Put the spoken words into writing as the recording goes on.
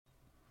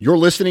You're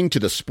listening to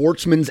the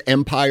Sportsman's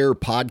Empire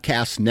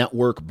Podcast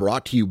Network,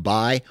 brought to you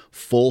by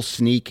Full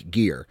Sneak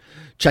Gear.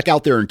 Check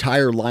out their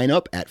entire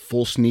lineup at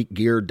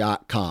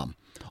fullsneakgear.com.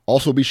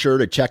 Also be sure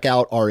to check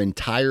out our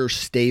entire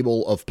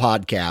stable of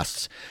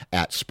podcasts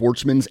at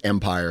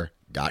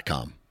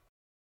sportsmansempire.com.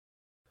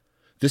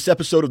 This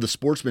episode of the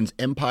Sportsman's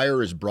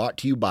Empire is brought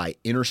to you by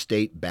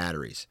Interstate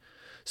Batteries.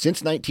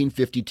 Since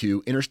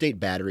 1952, Interstate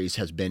Batteries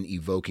has been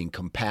evoking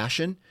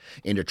compassion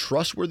and a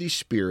trustworthy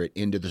spirit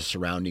into the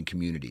surrounding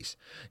communities.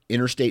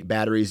 Interstate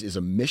Batteries is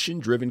a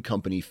mission-driven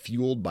company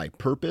fueled by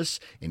purpose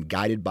and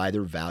guided by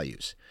their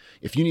values.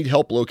 If you need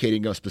help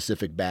locating a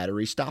specific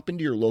battery, stop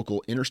into your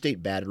local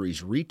Interstate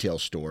Batteries retail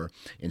store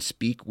and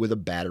speak with a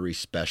battery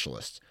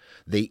specialist.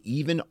 They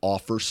even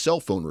offer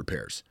cell phone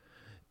repairs.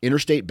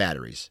 Interstate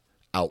Batteries,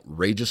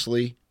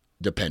 outrageously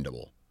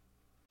dependable.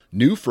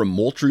 New from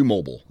Moultrie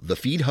Mobile, the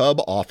Feed Hub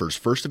offers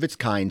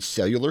first-of-its-kind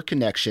cellular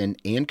connection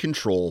and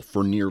control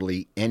for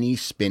nearly any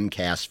spin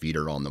cast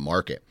feeder on the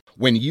market.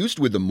 When used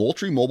with the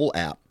Moultrie Mobile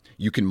app,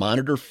 you can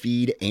monitor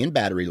feed and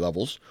battery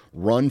levels,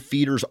 run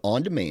feeders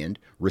on demand,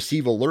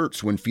 receive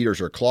alerts when feeders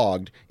are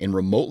clogged, and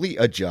remotely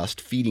adjust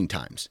feeding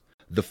times.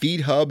 The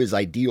Feed Hub is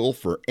ideal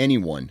for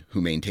anyone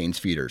who maintains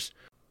feeders.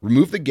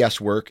 Remove the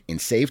guesswork and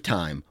save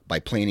time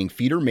by planning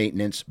feeder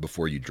maintenance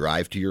before you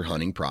drive to your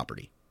hunting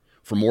property.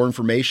 For more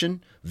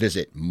information,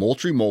 visit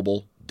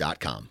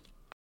MoultrieMobile.com.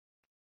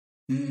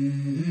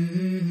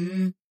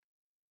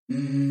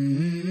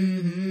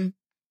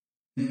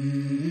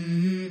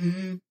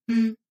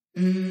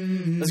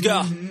 Let's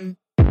go.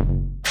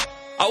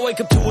 I wake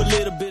up to a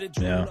little bit of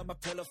dream on my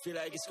pillow, feel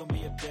like it's gonna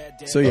be a bad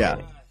day. So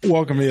yeah,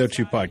 welcome to the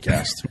O2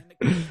 podcast.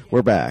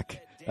 We're back.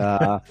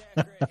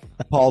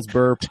 Paul's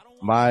burp,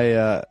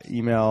 my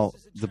email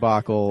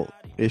debacle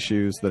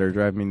issues that are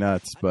driving me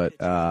nuts, but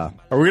are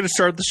we going to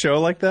start the show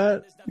like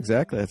that?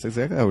 Exactly. That's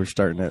exactly how we're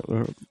starting it.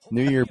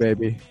 New year,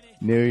 baby.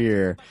 New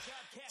year.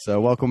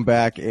 So welcome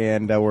back,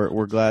 and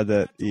we're glad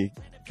that you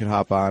can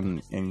hop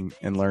on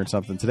and learn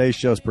something. Today's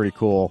show is pretty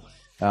cool.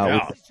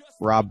 With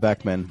Rob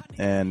Beckman,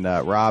 and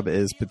Rob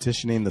is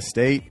petitioning the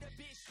state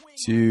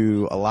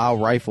to allow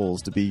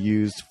rifles to be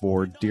used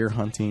for deer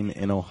hunting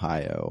in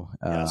Ohio.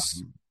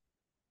 Yes.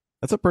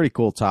 That's a pretty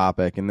cool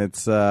topic, and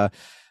it's a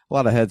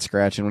lot of head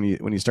scratching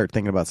when you start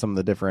thinking about some of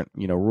the different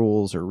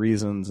rules or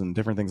reasons and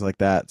different things like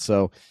that.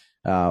 So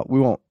we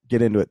won't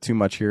get into it too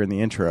much here in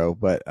the intro,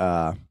 but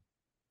Paul,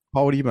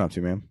 what have you been up to,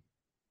 man?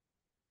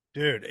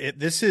 Dude,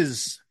 this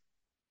is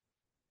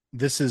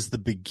the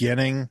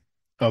beginning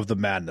of the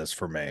madness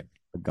for me.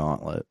 The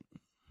gauntlet.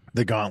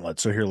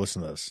 So here,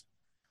 listen to this.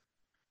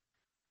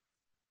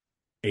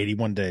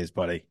 81 days,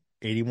 buddy.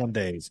 81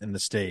 days in the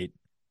state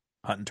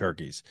hunting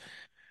turkeys.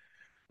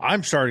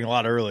 I'm starting a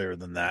lot earlier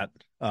than that,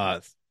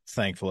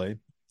 thankfully.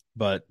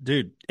 But,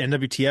 dude,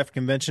 NWTF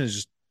convention is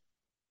just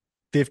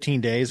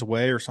 15 days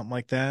away or something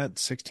like that.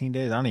 16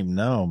 days. I don't even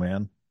know,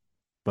 man.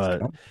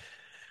 But,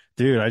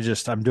 dude,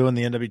 I'm doing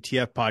the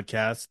NWTF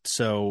podcast.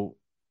 So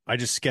I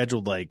just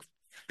scheduled like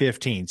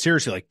 15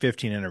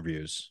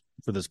 interviews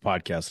for this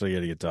podcast that I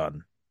got to get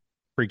done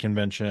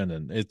pre-convention.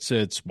 And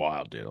it's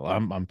wild, dude.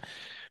 I'm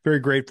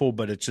very grateful,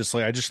 but it's just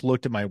like, I just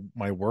looked at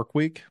my work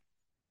week.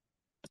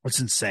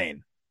 It's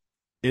insane.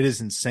 It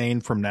is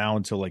insane from now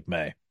until like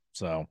May.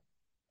 So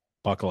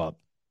buckle up.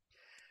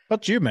 How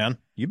about you, man?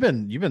 You've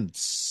been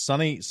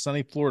sunny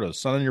Florida,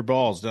 sun in your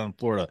balls down in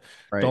Florida.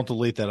 Right. Don't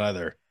delete that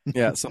either.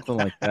 Yeah, something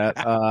like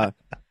that.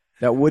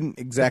 That wouldn't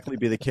exactly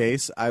be the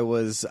case. I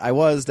was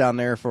down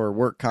there for a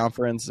work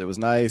conference. It was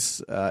nice.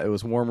 It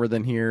was warmer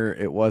than here.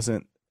 It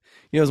wasn't.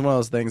 It was one of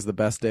those things. The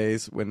best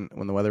days when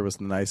the weather was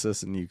the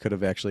nicest and you could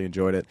have actually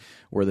enjoyed it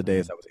were the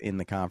days I was in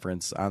the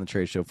conference, on the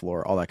trade show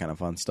floor, all that kind of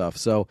fun stuff.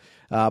 So,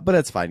 but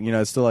it's fine.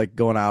 It's still like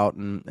going out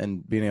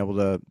and being able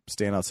to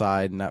stand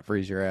outside and not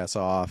freeze your ass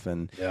off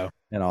and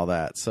all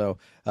that. So,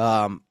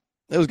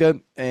 it was good.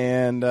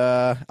 And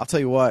I'll tell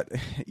you what,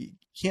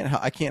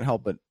 I can't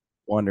help but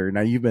wonder.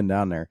 Now you've been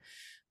down there,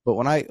 but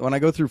when I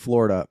go through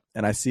Florida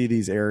and I see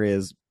these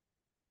areas,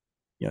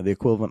 the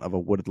equivalent of a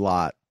wooded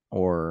lot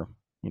or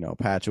a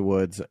patch of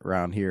woods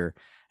around here,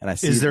 and I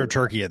see, is there a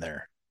turkey in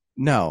there?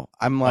 No,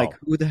 I'm like,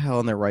 who the hell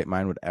in their right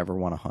mind would ever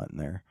want to hunt in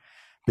there?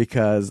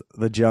 Because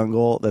the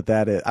jungle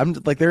that is, I'm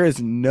like, there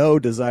is no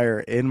desire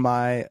in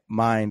my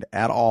mind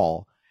at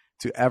all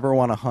to ever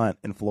want to hunt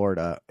in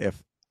Florida.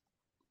 If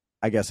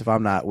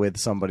I'm not with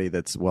somebody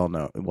that's well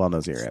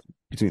knows the area,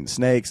 between the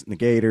snakes and the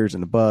gators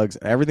and the bugs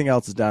and everything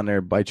else is down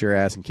there, bite your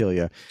ass and kill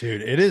you.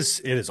 Dude, it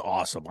is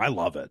awesome. I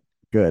love it.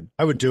 Good.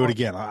 I would do it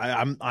again.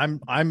 I'm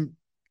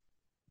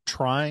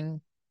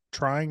trying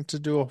to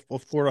do a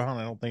Florida hunt.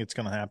 I don't think it's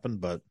going to happen,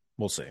 but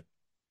we'll see.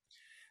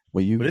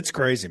 But it's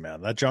crazy,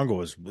 man. That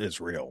jungle is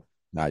real.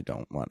 I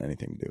don't want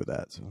anything to do with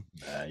that. So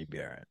you'd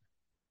be all right.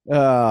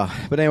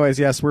 But anyways,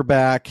 yes, we're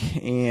back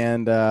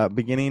and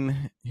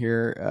beginning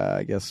here.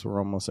 I guess we're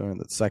almost in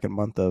the second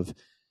month of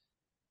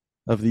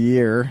the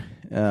year.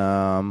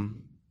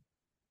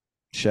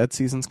 Shed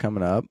season's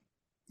coming up.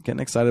 Getting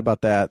excited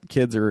about that.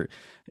 Kids are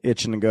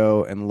itching to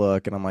go and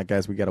look, and I'm like,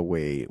 guys, we got to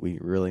wait. We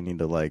really need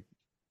to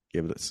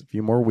give us a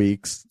few more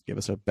weeks, give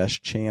us our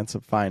best chance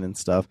of finding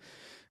stuff.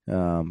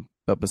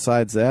 But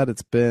besides that,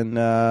 it's been,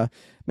 man,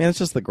 it's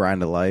just the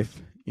grind of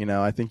life.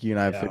 I think you and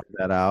I have figured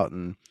that out,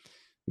 and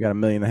we got 1.5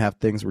 million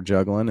things we're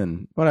juggling,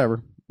 and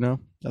whatever.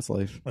 That's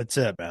life. That's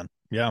it, man.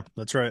 Yeah,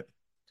 that's right.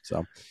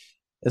 So,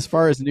 as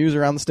far as news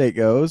around the state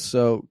goes,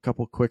 so a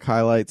couple quick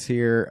highlights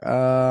here.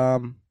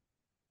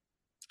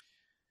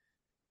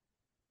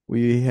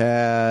 We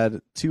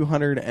had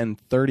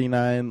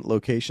 239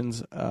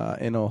 locations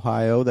in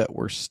Ohio that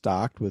were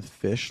stocked with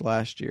fish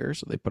last year,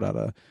 so they put out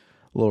a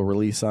little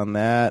release on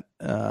that.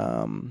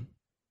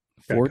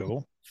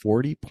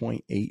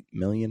 40.8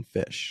 million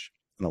fish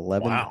and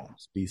 11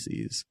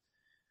 species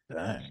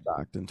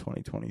stocked in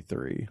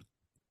 2023.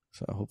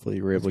 So hopefully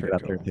you were able to get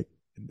out there and take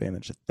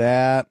advantage of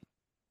that.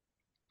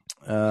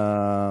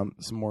 Some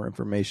more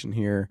information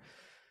here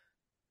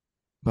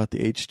about the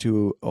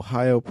H2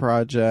 Ohio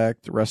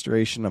project.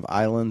 Restoration of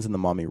islands in the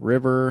Maumee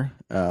River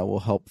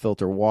will help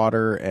filter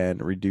water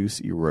and reduce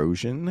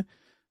erosion.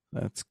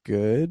 That's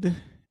good.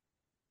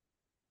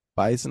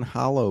 Bison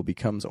Hollow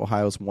becomes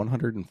Ohio's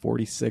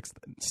 146th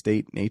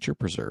state nature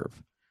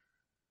preserve.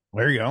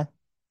 There you go.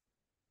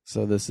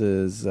 So this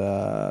is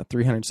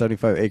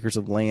 375 acres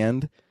of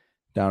land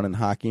down in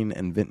Hocking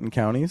and Vinton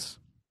counties.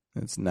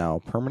 It's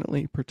now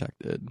permanently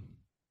protected.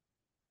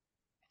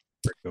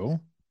 Pretty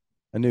cool.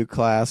 A new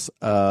class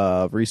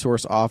of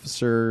resource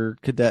officer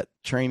cadet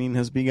training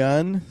has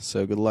begun,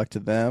 so good luck to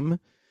them.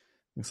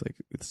 Looks like,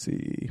 let's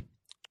see.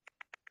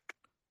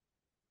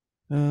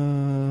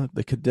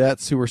 The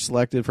cadets who were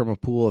selected from a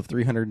pool of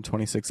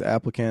 326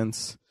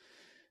 applicants.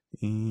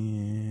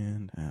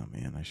 And, oh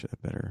man, I should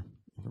have better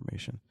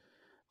information.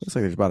 Looks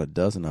like there's about a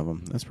dozen of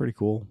them. That's pretty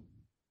cool.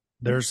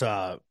 There's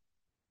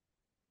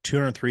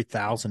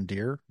 203,000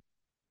 deer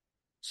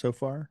so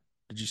far.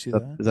 Did you see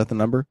that? Is that the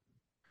number?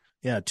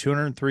 Yeah,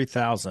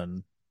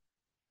 203,000.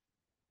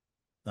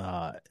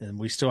 And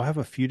we still have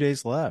a few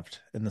days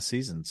left in the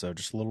season, so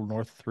just a little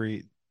north of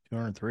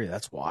 203.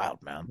 That's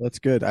wild, man. That's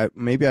good.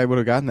 Maybe I would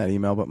have gotten that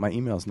email, but my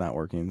email's not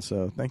working,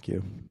 so thank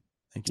you.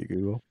 Thank you,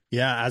 Google.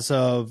 Yeah, as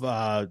of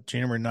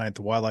January 9th,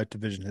 the Wildlife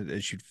Division had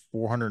issued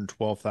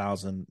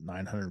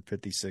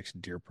 412,956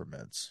 deer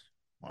permits.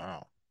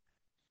 Wow.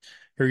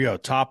 Here we go.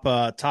 Top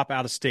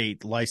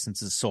out-of-state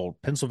licenses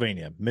sold: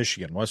 Pennsylvania,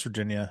 Michigan, West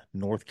Virginia,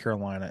 North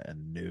Carolina,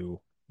 and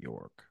New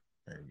York.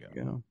 There you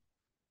go.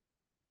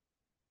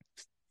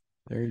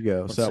 There you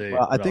go.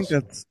 So I think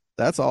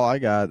that's all I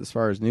got as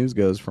far as news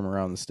goes from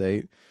around the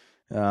state.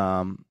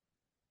 Man,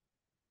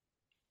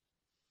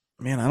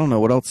 I don't know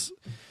what else.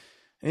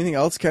 Anything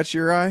else catch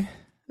your eye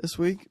this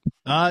week?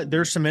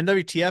 There's some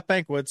NWTF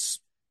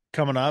banquets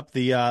coming up.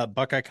 The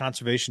Buckeye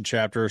Conservation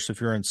Chapter, so if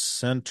you're in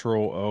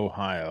Central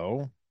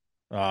Ohio,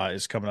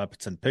 is coming up.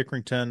 It's in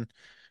Pickerington,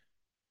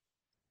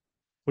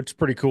 which is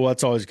pretty cool.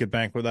 That's always a good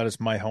banquet. That is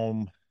my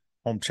home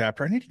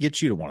chapter. I need to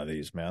get you to one of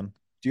these, man.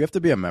 Do you have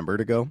to be a member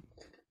to go?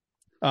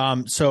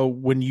 So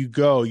when you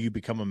go, you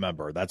become a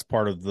member. That's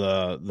part of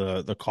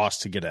the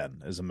cost to get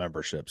in is a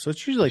membership. So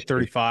it's usually like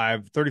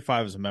 35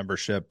 is a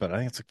membership, but I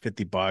think it's like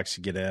 $50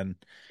 to get in.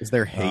 Is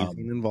there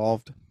hazing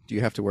involved? Do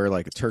you have to wear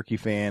like a turkey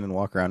fan and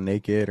walk around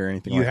naked or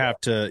anything? You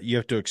have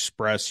to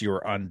express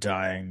your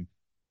undying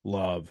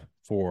love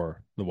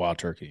for the wild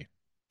turkey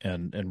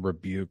and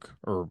rebuke,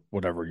 or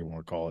whatever you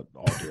want to call it,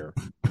 all deer.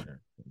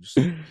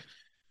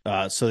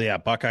 So yeah,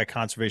 Buckeye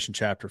Conservation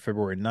Chapter,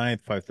 February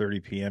 9th,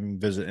 5:30 p.m.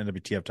 Visit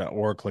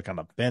nwtf.org, click on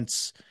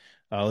events.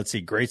 Let's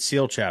see, Great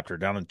Seal Chapter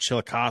down in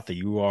Chillicothe.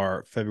 You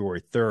are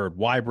February 3rd.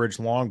 Y-Bridge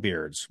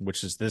Longbeards,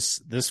 which is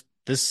this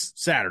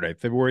Saturday,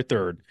 February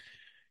 3rd.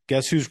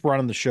 Guess who's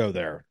running the show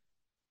there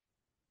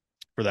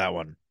for that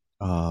one?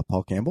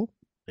 Paul Campbell?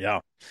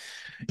 Yeah.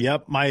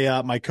 Yep.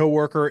 My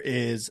coworker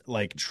is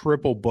like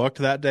triple booked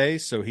that day,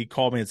 so he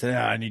called me and said,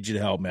 I need you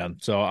to help, man.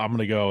 So I'm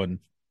gonna go and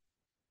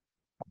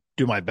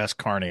do my best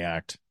carny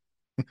act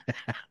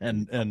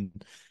and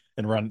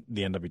run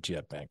the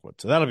NWTF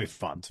banquet. So that'll be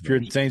fun. If you're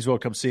in Zanesville,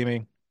 come see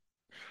me.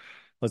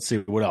 Let's see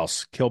what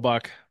else.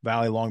 Killbuck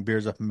Valley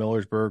Longbeards up in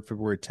Millersburg,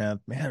 February 10th.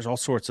 Man, there's all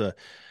sorts of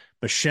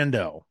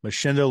Moshindo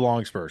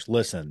Longspurs.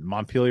 Listen,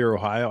 Montpelier,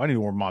 Ohio. I don't even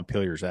know where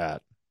Montpelier's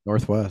at.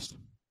 Northwest.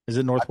 Is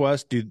it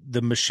Northwest? Dude,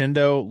 the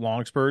Moshindo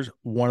Longspurs,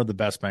 one of the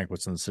best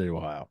banquets in the city of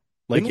Ohio.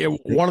 Like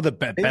one of the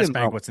best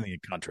banquets in the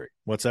country.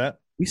 What's that?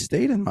 We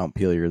stayed in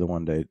Montpelier the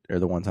one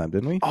time,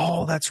 didn't we?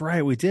 Oh, that's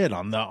right. We did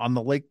on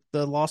the lake,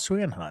 the Lost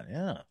Huan hunt.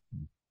 Yeah.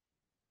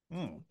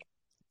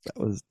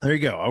 There you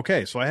go.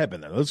 Okay. So I have been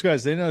there. Those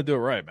guys, they know how to do it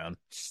right, man.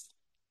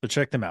 So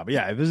check them out. But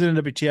yeah, visit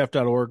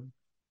nwtf.org.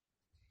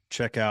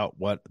 Check out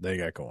what they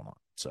got going on.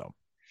 So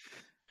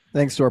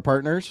thanks to our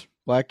partners,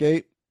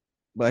 Blackgate,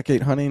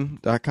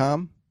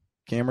 blackgatehunting.com,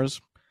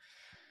 cameras.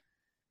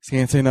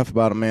 Can't say enough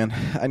about them, man.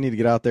 I need to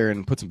get out there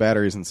and put some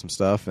batteries in some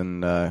stuff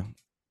and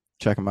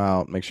check them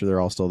out, make sure they're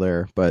all still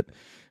there. But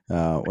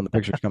when the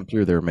pictures come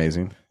through, they're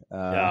amazing.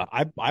 Yeah,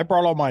 I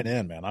brought all mine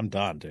in, man. I'm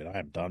done, dude. I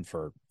am done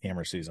for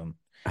hammer season.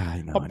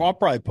 I know. I'll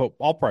probably put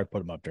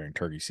them up during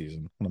turkey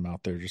season when I'm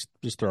out there, just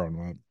throwing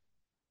them up.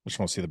 just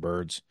want to see the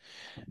birds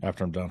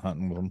after I'm done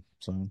hunting with them.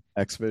 So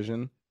X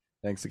Vision.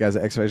 Thanks to the guys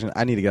at X Vision.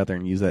 I need to get out there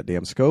and use that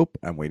damn scope.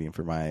 I'm waiting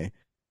for my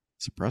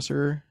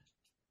suppressor to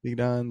be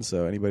done.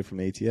 So anybody from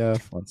the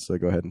ATF wants to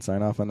go ahead and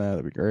sign off on that,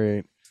 that'd be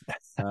great.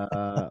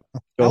 how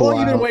long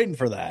you been waiting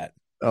for that?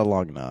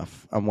 Long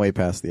enough. I'm way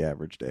past the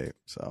average date.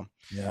 So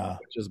yeah,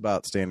 which is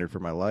about standard for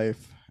my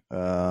life.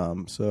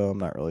 So I'm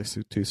not really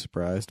too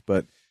surprised.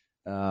 But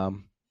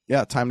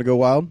yeah, Time to Go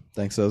Wild.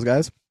 Thanks to those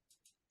guys.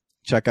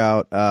 Check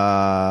out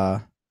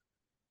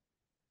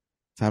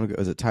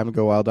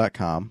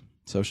timetogowild.com,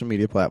 social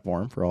media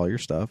platform for all your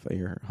stuff,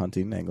 your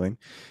hunting, angling,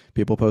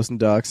 people posting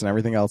ducks and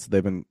everything else that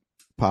they've been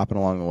popping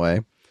along the way.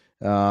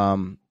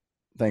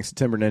 Thanks to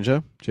Timber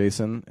Ninja,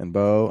 Jason and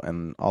Bo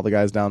and all the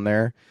guys down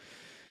there.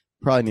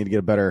 Probably need to get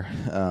a better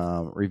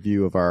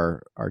review of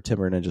our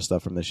Timber Ninja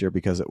stuff from this year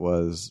because I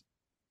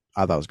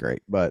thought it was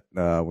great, but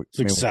it's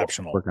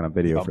exceptional. Work on a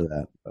video for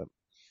that. But,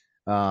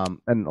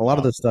 and a lot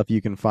of the stuff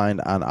you can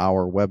find on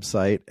our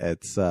website.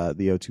 It's the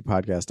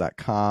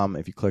o2podcast.com.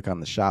 If you click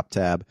on the shop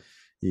tab,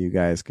 you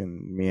guys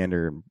can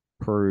meander and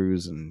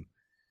peruse and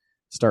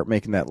start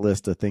making that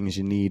list of things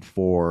you need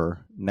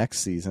for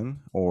next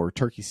season or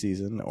turkey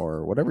season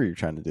or whatever you're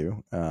trying to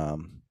do.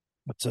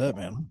 That's it,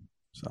 man.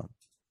 So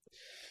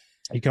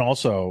you can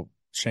also,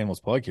 shameless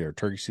plug here,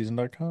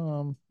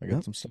 turkeyseason.com. I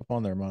got some stuff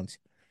on there, months.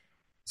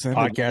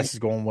 Podcast is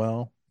going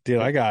well. Dude,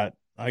 I got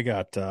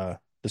the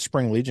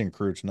Spring Legion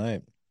crew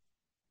tonight.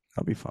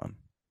 That'll be fun.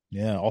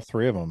 Yeah, all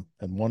three of them.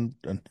 And one,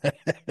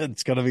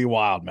 it's going to be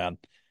wild, man.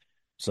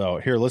 So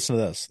here, listen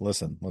to this.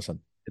 Listen.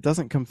 It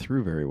doesn't come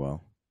through very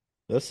well.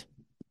 This?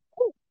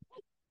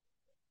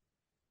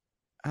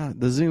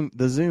 The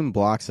Zoom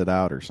blocks it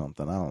out or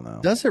something. I don't know.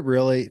 Does it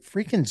really?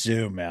 Freaking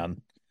Zoom,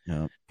 man.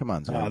 Yeah, come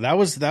on, Zoom. That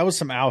was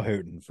some owl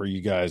hooting for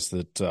you guys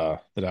that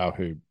owl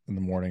hoot in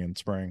the morning and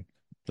spring.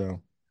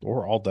 So,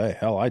 or all day.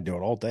 Hell, I do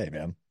it all day,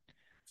 man.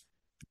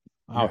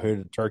 Owl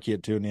hooted turkey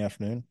at 2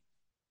 p.m.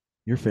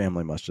 Your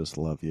family must just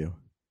love you.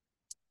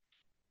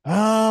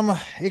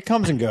 It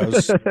comes and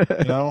goes.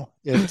 You know,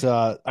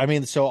 I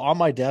mean, so on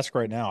my desk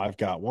right now, I've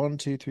got 1,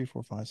 2, 3,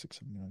 4, 5, 6,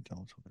 7, 8, 9, 10,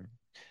 11,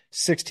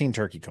 16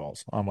 turkey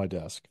calls on my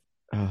desk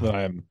that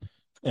I'm,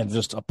 and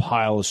just a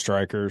pile of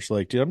strikers.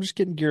 Like, dude, I'm just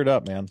getting geared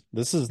up, man.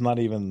 This is not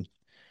even,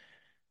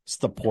 it's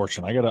the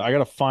portion. I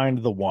gotta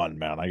find the one,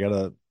 man.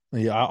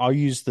 I'll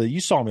use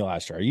you saw me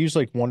last year. I use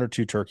like 1 or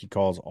 2 turkey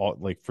calls all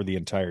like for the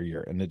entire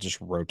year, and it just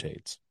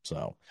rotates.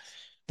 So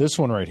this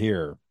one right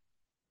here,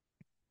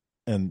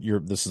 and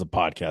this is a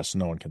podcast, so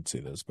no one can see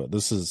this, but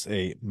this is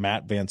a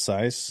Matt Van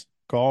Sice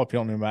call. If you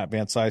don't know who Matt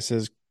Van Sice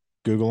is,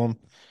 Google him.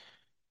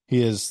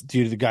 He is,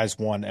 dude, the guy's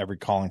won every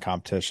calling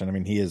competition. I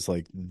mean, he is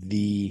like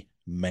the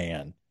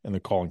man in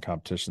the calling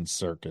competition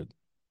circuit,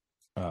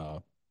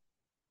 and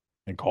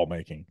call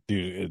making.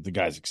 Dude, the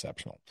guy's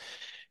exceptional.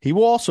 He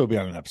will also be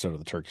on an episode of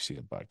the Turkey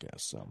Season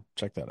podcast, so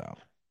check that out.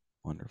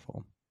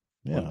 Wonderful.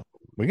 Yeah. Wonderful.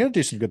 We got to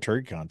do some good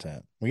turkey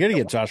content. We got to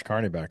get Josh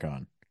Carney back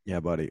on. Yeah,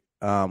 buddy.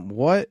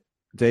 What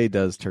day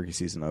does turkey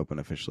season open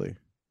officially?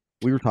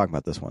 We were talking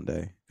about this one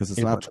day because it's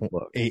not in the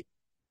book.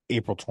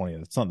 April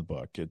 20th. It's on the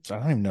book. I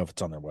don't even know if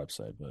it's on their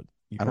website, but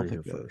you heard it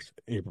here first.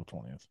 April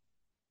 20th.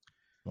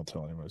 Don't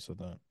tell anyone I said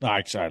that. No,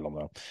 actually, I don't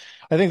know.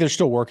 I think they're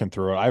still working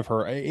through it. I've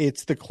heard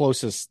it's the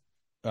closest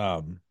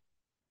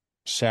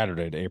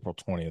Saturday to April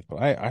 20th,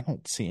 but I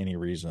don't see any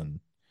reason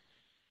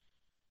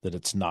that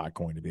it's not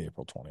going to be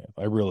April 20th.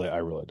 I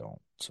really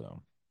don't.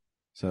 So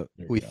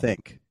we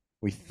think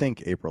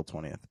April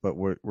 20th, but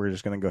we're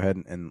just going to go ahead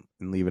and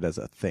leave it as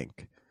a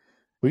think.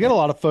 We got a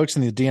lot of folks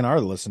in the DNR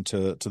that listen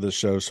to this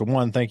show. So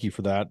one, thank you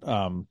for that.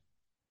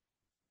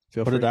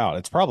 Put it out.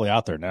 It's probably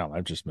out there now.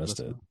 I've just missed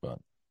it, but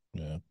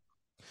yeah.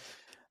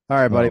 All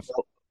right, buddy.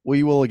 Well,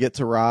 we will get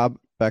to Rob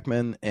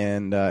Beckman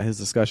and his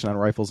discussion on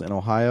rifles in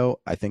Ohio.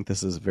 I think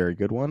this is a very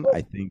good one.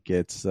 I think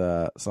it's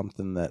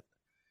something that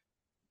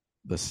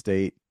the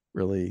state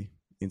really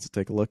needs to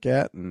take a look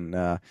at,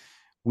 and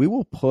we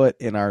will put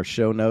in our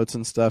show notes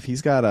and stuff.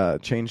 He's got a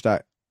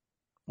change.org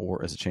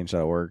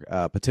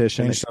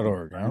petition.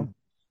 Change.org,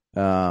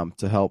 huh?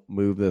 To help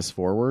move this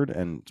forward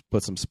and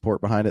put some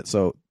support behind it.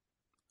 So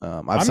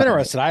I'm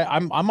interested.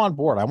 I'm on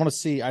board. I want to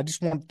see. I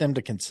just want them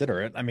to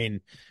consider it. I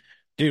mean,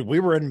 dude, we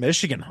were in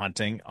Michigan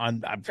hunting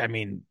on. I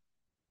mean,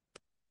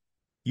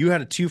 you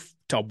had a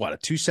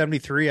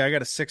 273. I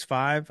got a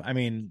 6.5. I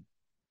mean,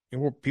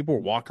 people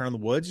were walking around the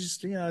woods.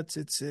 Just,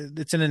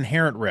 it's an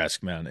inherent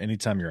risk, man.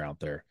 Anytime you're out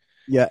there.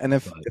 Yeah, and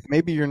if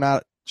maybe you're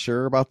not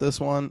sure about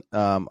this one,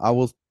 I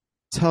will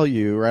tell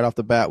you right off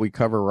the bat. We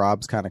cover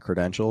Rob's kind of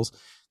credentials.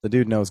 The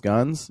dude knows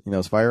guns. He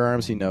knows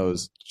firearms. He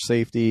knows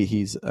safety.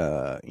 He's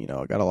got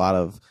a lot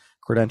of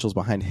credentials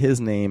behind his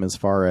name as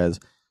far as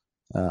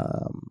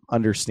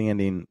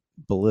understanding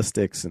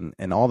ballistics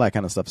and all that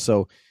kind of stuff.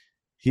 So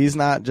he's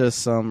not just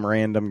some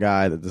random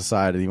guy that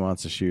decided he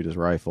wants to shoot his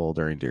rifle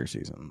during deer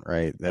season,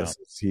 right?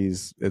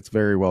 It's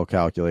very well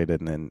calculated,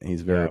 and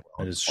he's very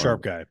he's a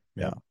sharp guy.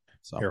 Yeah.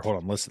 So here, hold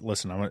on.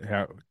 Listen. I'm gonna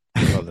how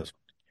about this.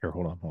 Here,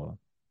 hold on.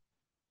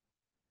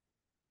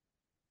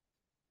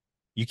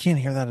 You can't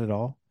hear that at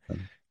all.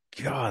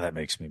 God, that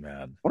makes me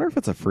mad. I wonder if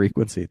it's a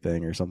frequency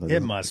thing or something.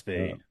 It must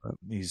be. But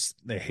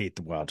They hate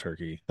the wild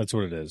turkey. That's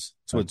what it is.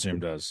 That's what Zoom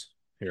does.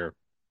 Here,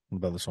 what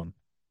about this one?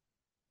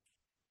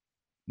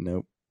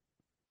 nope,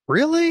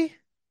 Really?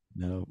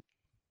 nope.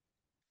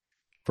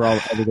 For all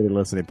everybody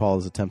listening, Paul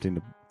is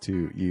attempting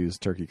to use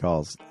turkey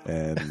calls,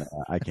 and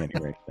I can't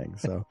hear anything.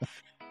 So,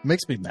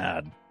 Makes me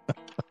mad.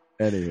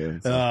 anyway,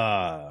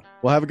 well,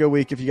 have a good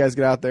week if you guys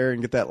get out there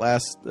and get that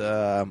last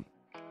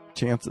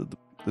chance at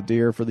the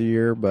deer for the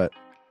year. But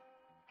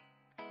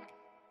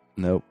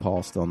nope,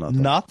 Paul still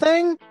nothing.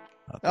 Nothing?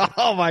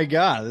 Oh my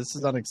God, this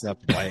is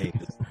unacceptable. I hate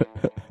this.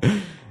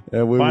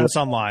 Find us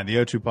online, the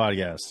O2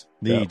 Podcast,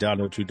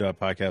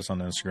 the.o2.podcast on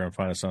Instagram.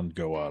 Find us on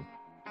Go Up.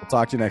 We'll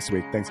talk to you next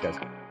week. Thanks, guys.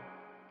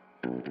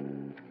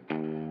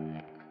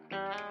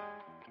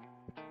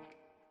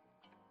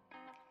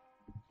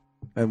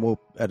 And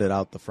we'll edit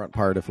out the front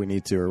part if we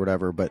need to or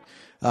whatever. But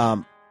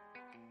I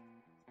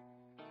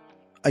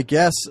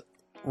guess,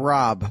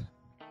 Rob,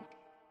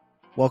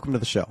 welcome to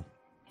the show.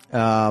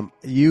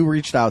 You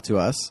reached out to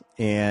us,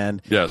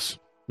 and yes,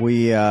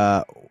 we,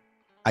 I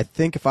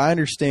think if I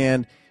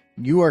understand,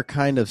 you are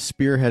kind of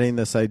spearheading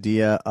this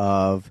idea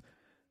of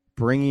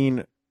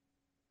bringing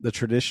the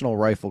traditional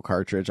rifle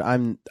cartridge.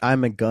 I'm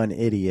a gun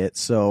idiot,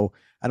 so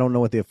I don't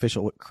know what the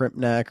official crimp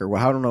neck or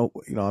I don't know.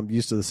 I'm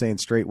used to the saying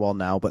straight wall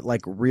now, but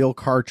like real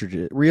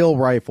cartridges, real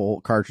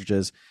rifle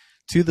cartridges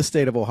to the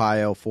state of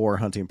Ohio for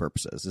hunting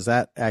purposes. Is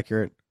that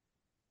accurate?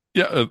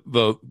 Yeah.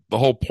 The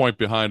whole point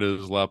behind it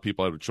is allow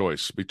people to have a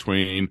choice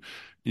between,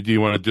 do you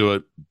want to do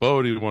it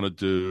bow? Do you want to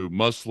do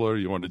muzzler?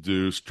 Do you want to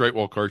do straight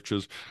wall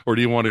cartridges? Or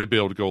do you want to be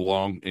able to go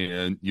along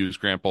and use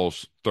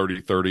Grandpa's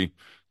 30-30,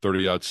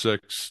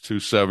 30-06,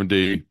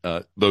 270,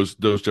 those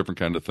different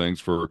kind of things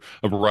for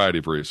a variety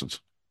of reasons.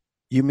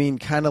 You mean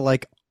kind of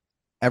like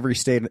every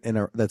state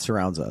that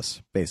surrounds us,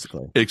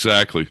 basically?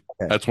 Exactly.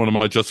 Okay. That's one of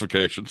my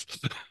justifications.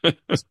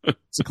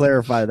 To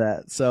clarify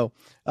that. So,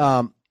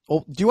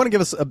 do you want to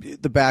give us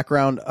the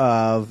background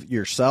of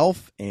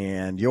yourself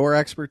and your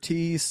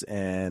expertise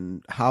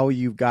and how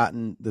you've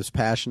gotten this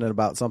passionate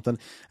about something?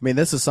 I mean,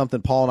 this is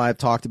something Paul and I have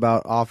talked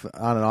about on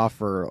and off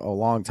for a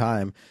long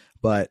time,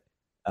 but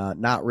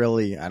not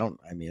really. I don't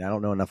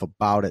know enough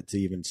about it to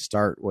even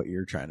start what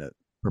you're trying to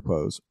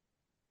propose.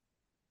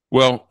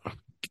 Well,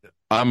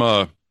 I'm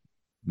a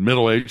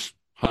middle-aged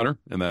hunter,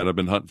 and that I've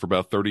been hunting for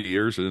about 30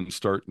 years. I didn't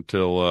start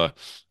until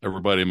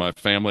everybody in my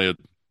family had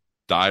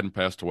died and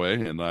passed away,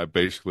 and I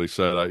basically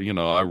said,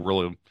 I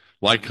really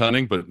like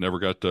hunting, but never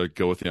got to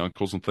go with the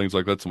uncles and things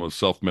like that. So I'm a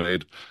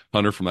self-made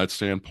hunter from that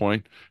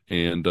standpoint,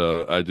 and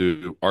I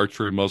do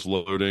archery,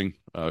 muzzleloading,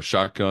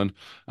 shotgun.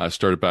 I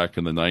started back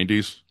in the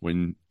 90s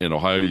when in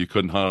Ohio you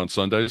couldn't hunt on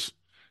Sundays,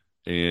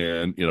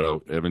 and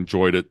have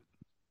enjoyed it.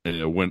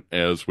 Went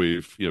as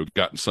we've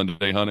gotten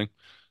Sunday hunting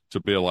to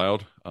be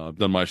allowed.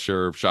 Done my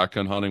share of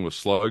shotgun hunting with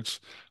slugs.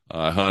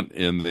 I hunt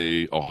in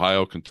the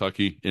Ohio,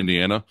 Kentucky,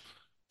 Indiana.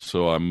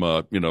 So I'm,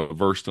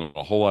 versed in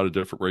a whole lot of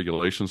different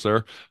regulations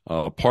there.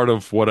 Part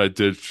of what I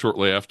did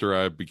shortly after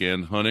I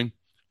began hunting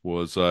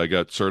was I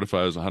got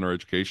certified as a hunter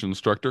education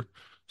instructor.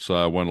 So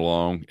I went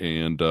along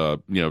and,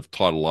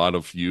 taught a lot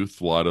of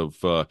youth, a lot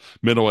of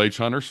middle-aged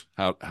hunters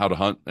how to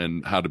hunt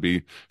and how to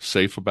be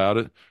safe about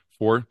it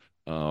for it.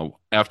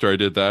 After I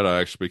did that, I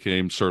actually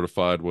became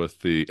certified with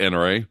the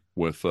NRA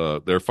with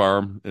their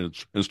firearm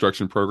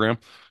instruction program.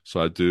 So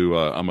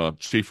I'm a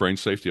chief range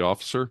safety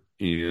officer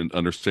and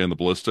understand the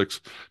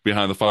ballistics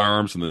behind the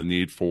firearms and the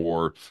need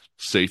for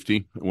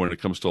safety when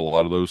it comes to a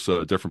lot of those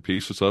different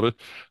pieces of it.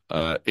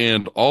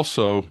 And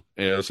also,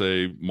 as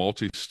a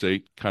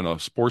multi-state kind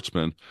of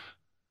sportsman,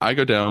 I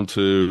go down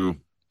to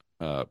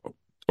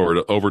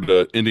over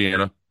to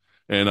Indiana,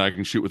 and I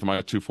can shoot with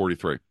my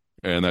 243.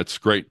 And that's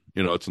great.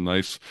 It's a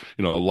nice,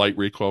 light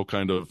recoil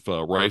kind of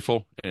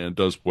rifle and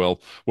does well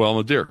on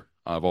the deer.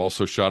 I've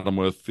also shot them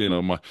with,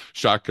 my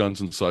shotguns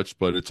and such,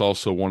 but it's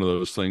also one of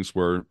those things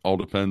where it all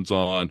depends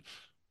on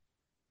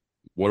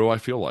what do I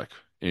feel like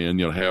and,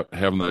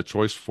 having that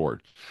choice for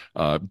it.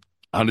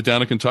 Hunted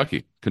down in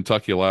Kentucky.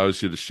 Kentucky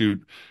allows you to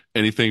shoot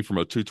anything from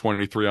a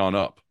 223 on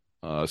up.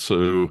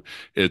 So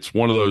it's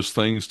one of those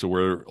things to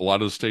where a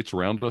lot of the states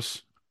around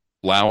us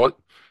allow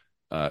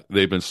it.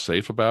 They've been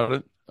safe about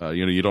it.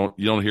 You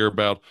don't hear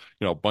about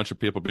a bunch of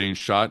people being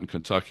shot in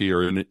Kentucky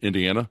or in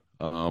Indiana.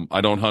 I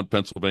don't hunt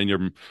Pennsylvania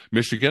or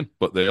Michigan,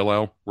 but they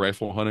allow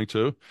rifle hunting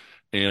too.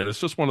 And it's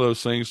just one of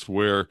those things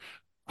where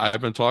I've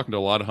been talking to a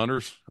lot of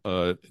hunters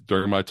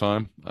during my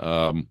time.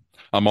 I'm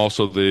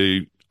also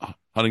the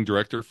hunting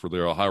director for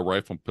the Ohio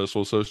Rifle and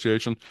Pistol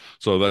Association.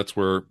 So that's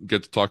where I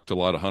get to talk to a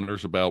lot of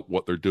hunters about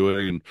what they're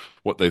doing and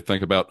what they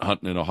think about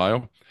hunting in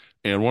Ohio.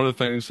 And one of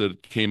the things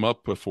that came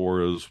up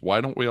before is why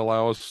don't we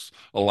allow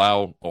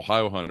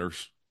Ohio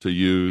hunters to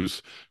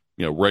use,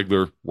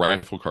 regular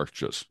rifle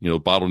cartridges,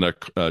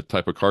 bottleneck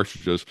type of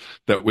cartridges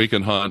that we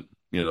can hunt,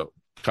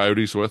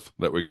 coyotes with,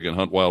 that we can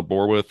hunt wild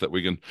boar with, that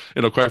we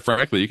can, quite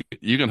frankly,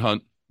 you can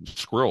hunt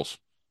squirrels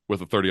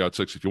with a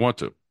 30-06 if you want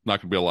to.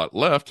 Not going to be a lot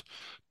left,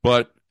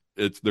 but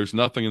there's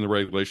nothing in the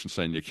regulation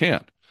saying you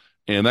can't.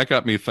 And that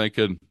got me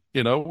thinking,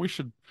 we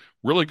should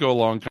really go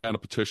along kind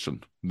of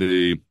petition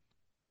the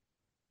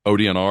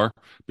ODNR,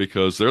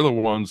 because they're the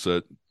ones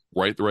that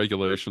write the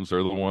regulations.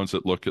 They're the ones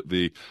that look at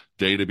the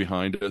data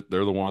behind it.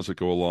 They're the ones that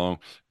go along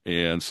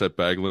and set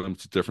bag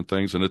limits, different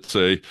things. And it's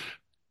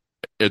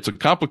a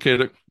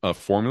complicated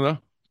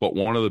formula, but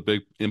one of the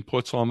big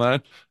inputs on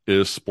that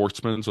is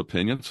sportsmen's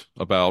opinions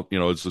about,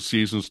 is the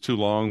season's too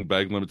long,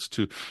 bag limits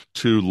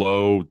too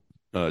low,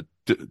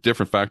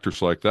 different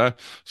factors like that.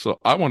 So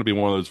I want to be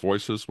one of those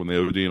voices when the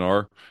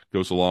ODNR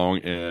goes along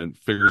and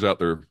figures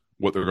out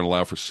what they're going to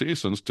allow for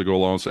seasons, to go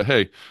along and say,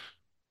 hey,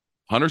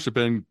 hunters have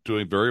been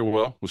doing very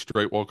well with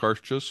straight wall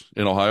cartridges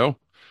in Ohio.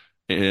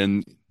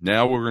 And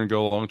now we're going to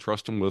go along and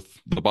trust them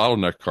with the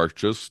bottleneck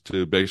cartridges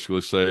to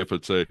basically say, if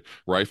it's a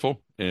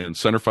rifle and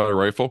centerfire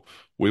rifle,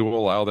 we will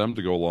allow them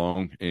to go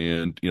along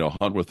and,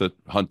 hunt with it,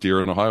 hunt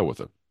deer in Ohio with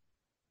it.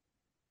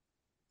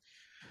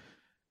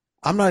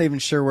 I'm not even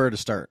sure where to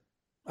start.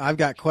 I've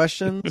got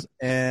questions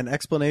and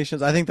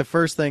explanations. I think the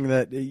first thing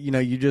that,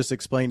 you just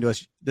explained to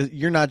us,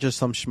 you're not just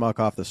some schmuck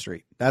off the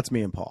street. That's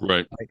me and Paul.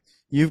 Right.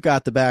 You've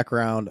got the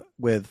background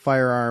with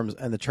firearms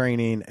and the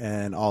training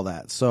and all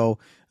that. So,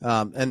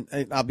 and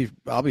I'll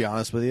be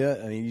honest with you.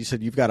 I mean, you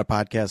said you've got a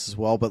podcast as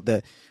well,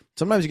 but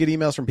sometimes you get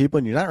emails from people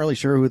and you're not really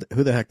sure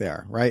who the heck they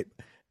are, right?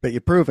 But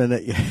you've proven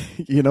that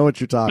you know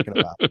what you're talking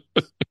about.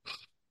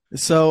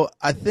 So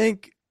I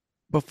think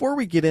before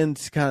we get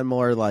into kind of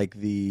more like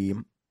the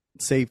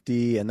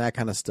safety and that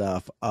kind of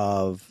stuff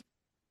of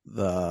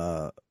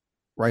the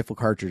rifle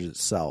cartridge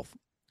itself,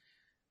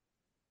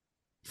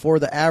 for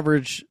the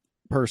average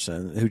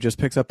person who just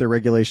picks up their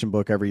regulation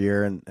book every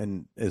year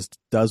and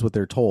does what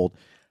they're told,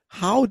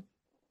 how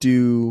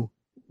do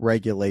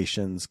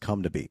regulations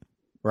come to be,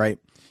 right?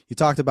 You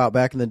talked about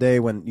back in the day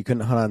when you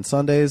couldn't hunt on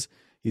Sundays.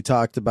 You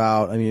talked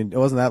about, I mean, it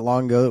wasn't that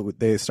long ago that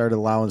they started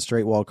allowing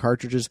straight wall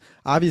cartridges.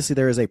 Obviously,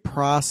 there is a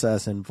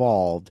process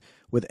involved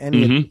with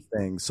any of these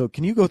things. So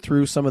can you go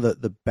through some of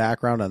the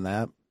background on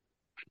that?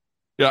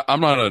 Yeah,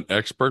 I'm not an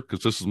expert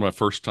because this is my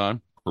first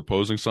time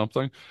proposing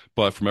something,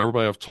 but from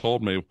everybody I've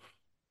told me,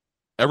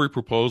 every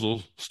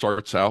proposal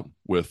starts out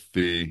with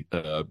the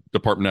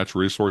Department of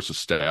Natural Resources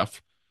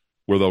staff,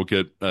 where they'll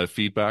get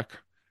feedback.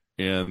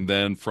 And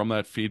then from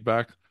that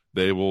feedback,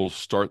 they will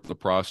start the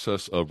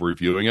process of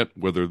reviewing it,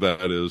 whether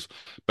that is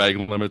bag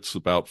limits,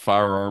 about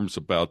firearms,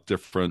 about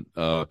different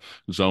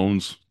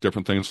zones,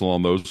 different things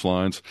along those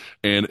lines.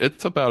 And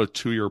it's about a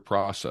 2-year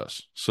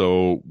process.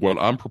 So what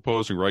I'm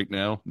proposing right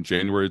now, in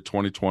January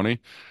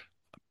 2020,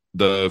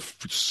 the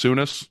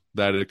soonest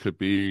that it could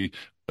be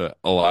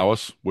allow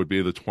us would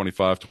be the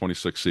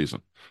 25-26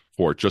 season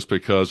for it, just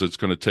because it's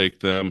going to take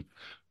them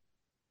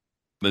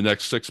the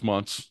next 6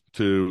 months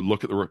to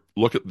look at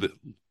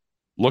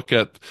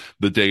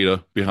the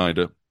data behind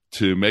it,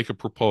 to make a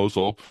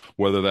proposal,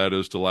 whether that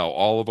is to allow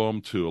all of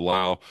them, to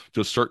allow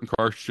just certain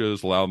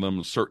cartridges, allow them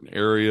in certain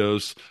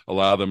areas,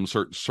 allow them in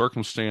certain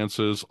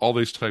circumstances, all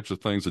these types of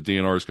things the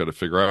DNR has got to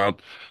figure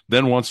out.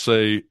 Then once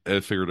they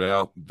have figured it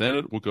out, then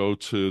it will go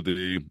to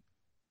the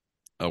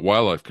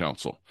Wildlife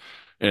Council.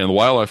 And the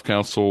Wildlife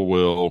Council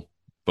will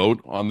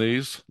vote on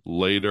these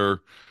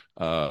later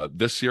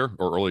this year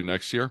or early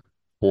next year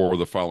for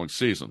the following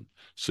season.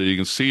 So you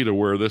can see to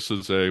where this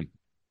is a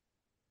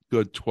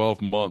good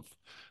 12-month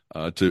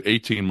to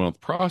 18-month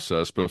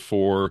process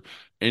before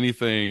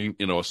anything,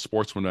 a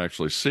sportsman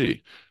actually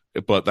see.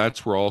 But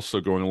that's where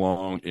also going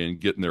along and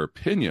getting their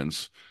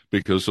opinions,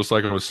 because just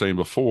like I was saying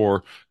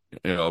before,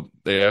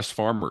 they ask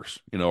farmers,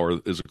 or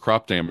is the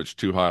crop damage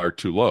too high or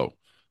too low?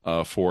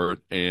 For it,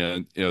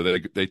 and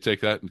they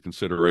take that in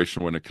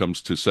consideration when it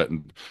comes to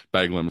setting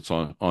bag limits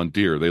on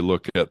deer. They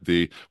look at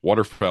the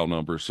waterfowl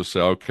numbers to say,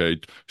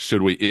 okay,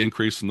 should we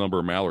increase the number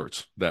of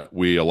mallards that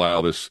we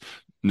allow this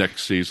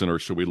next season, or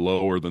should we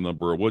lower the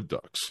number of wood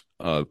ducks?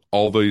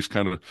 All these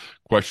kind of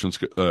questions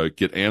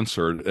get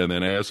answered, and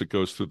then as it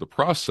goes through the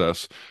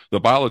process,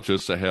 the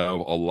biologists that have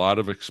a lot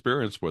of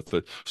experience with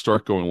it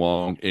start going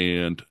along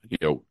and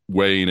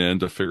weighing in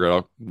to figure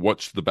out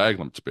what should the bag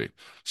limits be.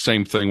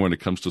 Same thing when it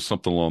comes to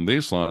something along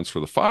these lines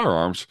for the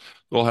firearms.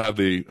 They'll have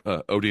the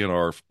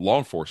ODNR law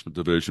enforcement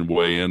division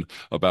weigh in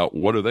about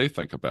what do they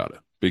think about it,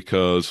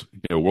 because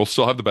we'll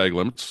still have the bag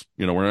limits.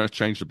 We're not going to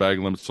change the bag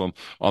limits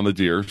on the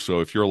deer. So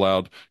if you're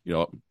allowed,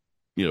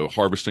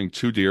 harvesting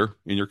 2 deer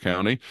in your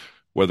county,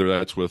 whether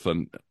that's with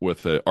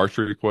a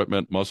archery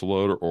equipment,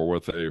 muzzleloader, or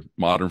with a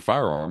modern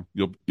firearm,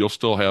 you'll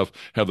still have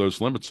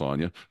those limits on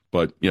you.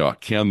 But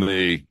can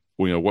they?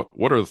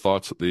 What are the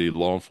thoughts that the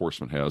law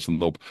enforcement has,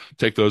 and they'll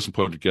take those and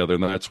put them together,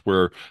 and that's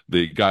where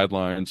the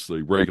guidelines,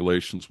 the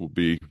regulations will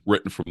be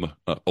written from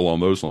along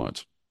those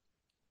lines.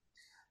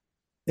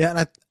 Yeah,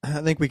 and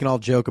I think we can all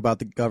joke about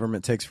the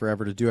government takes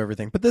forever to do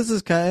everything, but this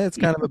is kind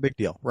of a big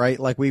deal, right?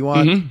 Like, we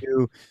want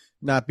to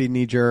not be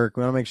knee jerk.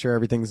 We want to make sure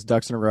everything's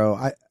ducks in a row.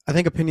 I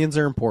think opinions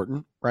are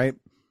important, right?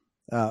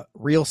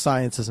 Real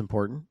science is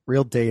important.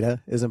 Real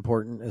data is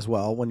important as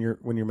well when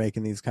you're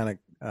making these kind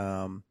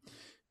of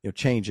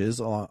changes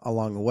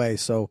along the way.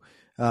 So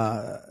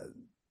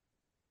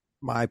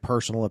my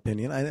personal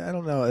opinion. I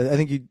don't know. I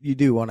think you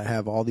do want to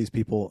have all these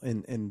people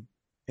in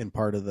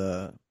part of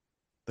the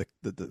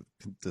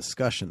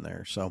discussion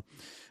there. So,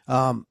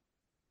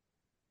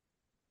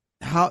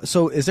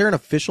 so is there an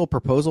official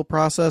proposal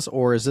process,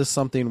 or is this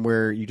something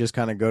where you just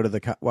kind of go to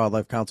the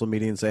wildlife council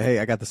meeting and say, "Hey,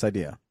 I got this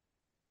idea"?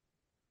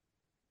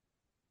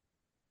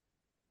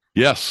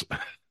 Yes.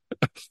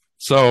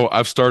 So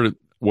I've started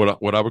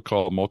what I would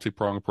call a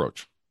multi-prong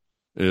approach.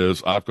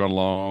 Is I've gone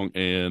along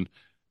and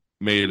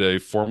made a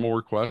formal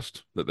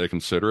request that they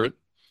consider it,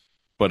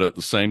 but at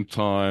the same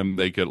time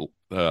they get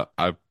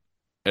I've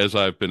as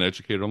I've been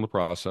educated on the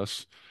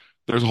process,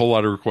 there's a whole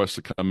lot of requests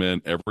that come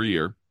in every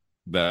year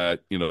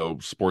that,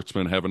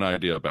 sportsmen have an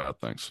idea about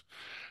things.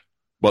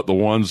 But the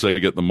ones that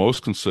get the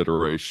most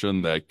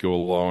consideration that go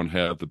along and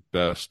have the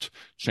best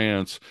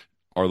chance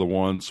are the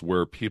ones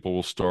where people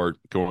will start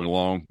going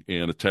along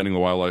and attending the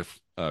wildlife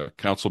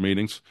council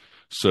meetings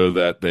so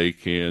that they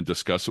can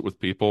discuss it with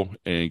people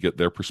and get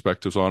their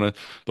perspectives on it.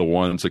 The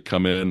ones that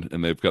come in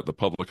and they've got the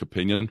public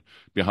opinion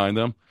behind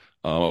them.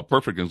 A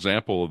perfect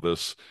example of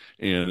this,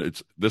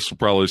 and this will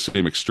probably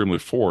seem extremely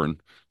foreign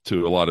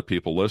to a lot of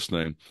people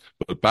listening,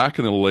 but back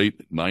in the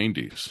late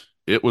 90s,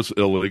 it was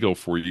illegal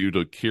for you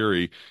to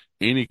carry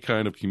any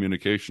kind of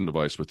communication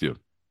device with you.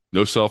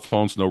 No cell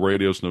phones, no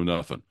radios, no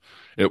nothing.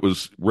 It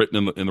was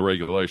written in the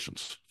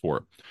regulations for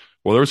it.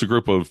 Well, there was a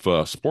group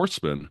of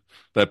sportsmen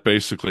that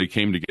basically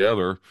came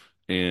together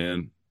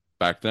and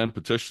back then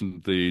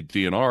petitioned the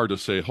DNR to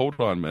say, hold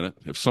on a minute,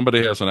 if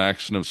somebody has an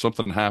accident, if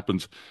something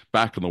happens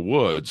back in the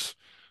woods,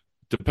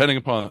 depending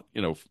upon,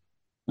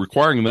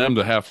 requiring them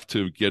to have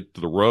to get to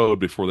the road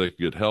before they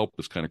can get help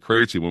is kind of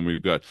crazy when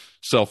we've got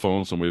cell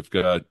phones and we've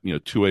got,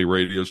 two-way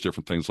radios,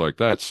 different things like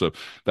that. So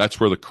that's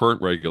where the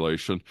current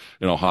regulation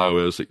in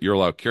Ohio is that you're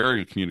allowed to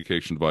carry a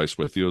communication device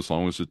with you as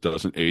long as it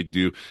doesn't aid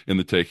you in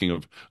the taking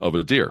of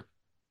a deer.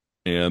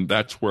 And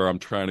that's where I'm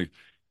trying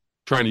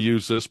to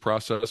use this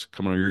process,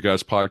 coming on your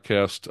guys'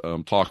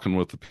 podcast, talking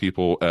with the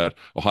people at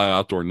Ohio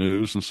Outdoor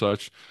News and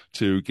such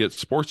to get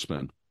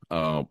sportsmen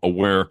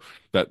aware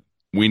that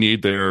we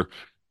need their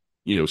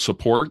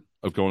support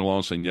of going along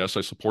and saying, yes,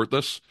 I support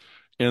this.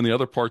 And the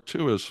other part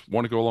too is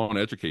want to go along and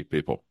educate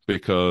people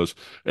because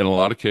in a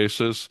lot of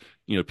cases,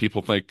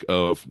 people think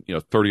of,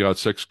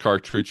 30-06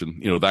 cartridge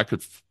and, that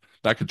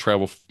could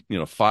travel,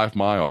 5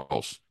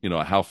 miles,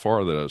 how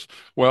far that is.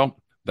 Well,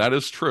 that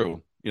is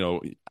true.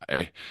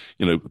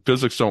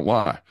 Physics don't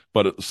lie,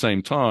 but at the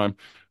same time,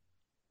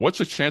 what's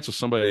the chance of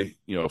somebody,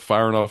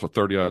 firing off a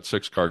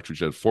 30-06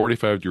 cartridge at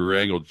 45-degree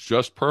angle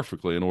just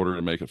perfectly in order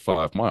to make it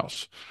 5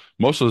 miles?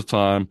 Most of the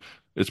time,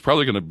 it's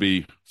probably going to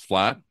be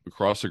flat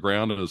across the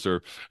ground as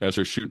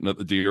they're shooting at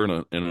the deer in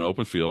an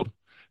open field,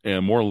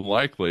 and more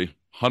likely,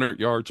 100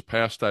 yards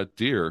past that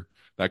deer,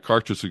 that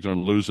cartridge is going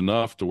to lose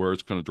enough to where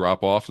it's going to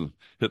drop off and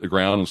hit the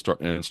ground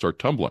and start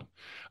tumbling.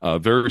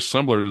 Very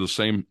similar to the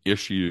same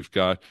issue you've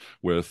got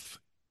with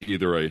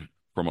either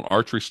from an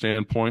archery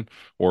standpoint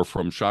or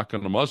from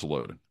shotgun to muzzle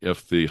loading.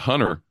 If the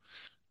hunter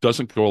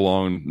doesn't go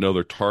along and know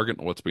their target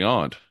and what's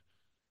beyond,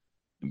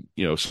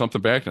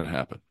 something bad can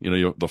happen.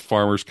 The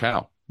farmer's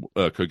cow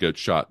could get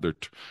shot. The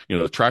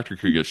tractor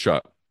could get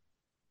shot.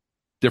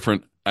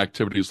 Different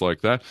activities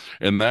like that,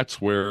 and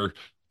that's where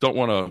don't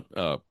want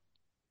to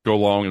go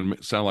along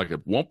and sound like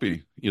it won't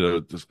be.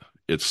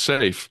 It's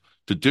safe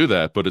to do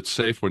that, but it's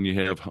safe when you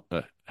have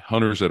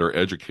hunters that are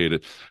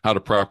educated how to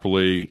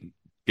properly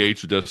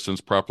gauge the distance,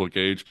 properly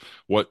gauge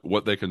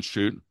what they can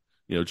shoot.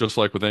 Just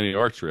like with any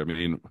archery. I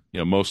mean,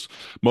 most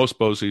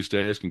bows these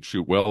days can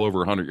shoot well over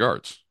 100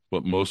 yards,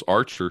 but most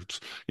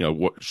archers,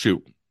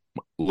 shoot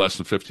less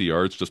than 50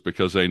 yards just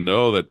because they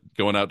know that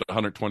going out to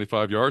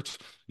 125 yards,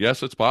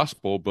 yes, it's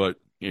possible, but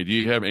do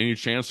you have any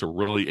chance of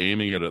really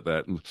aiming it at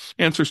that? And the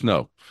answer is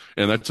no.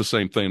 And that's the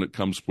same thing that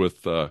comes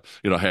with,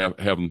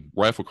 having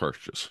rifle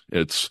cartridges.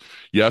 It's,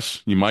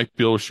 yes, you might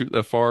be able to shoot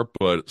that far,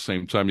 but at the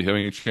same time, you have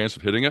any chance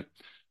of hitting it.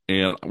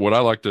 And what I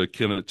like to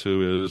akin it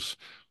to is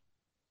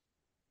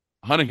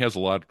hunting has a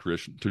lot of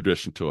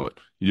tradition to it.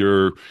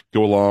 You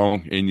go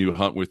along and you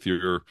hunt with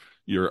your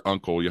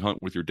uncle, you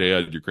hunt with your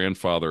dad, your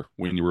grandfather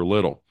when you were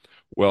little.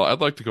 Well, I'd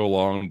like to go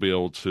along and be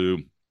able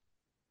to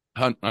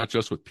hunt not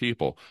just with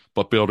people,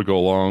 but be able to go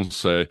along and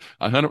say,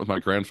 I hunted with my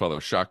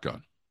grandfather's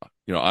shotgun.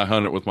 I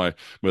hunted with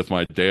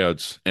my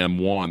dad's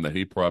M1 that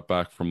he brought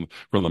back from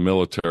the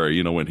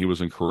military, when he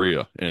was in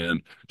Korea,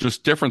 and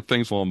just different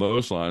things along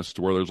those lines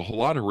to where there's a whole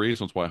lot of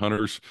reasons why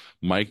hunters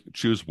might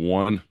choose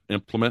one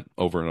implement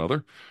over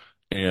another.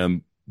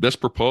 And this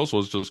proposal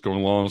is just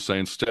going along and saying,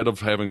 instead of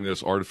having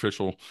this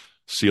artificial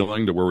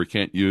ceiling to where we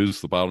can't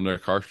use the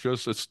bottleneck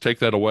cartridges, let's take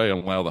that away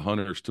and allow the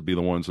hunters to be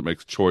the ones that make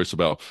the choice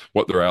about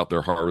what they're out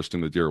there harvesting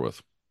the deer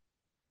with.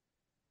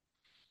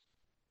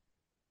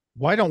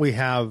 Why don't we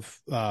have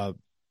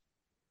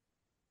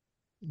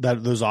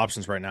those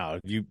options right now?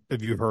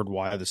 Have you heard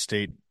why the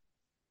state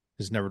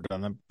has never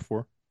done that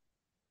before?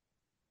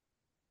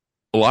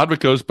 A lot of it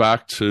goes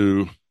back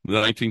to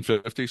the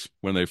 1950s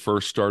when they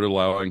first started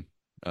allowing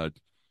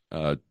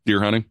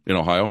deer hunting in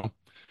Ohio.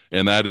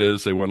 And that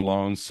is they went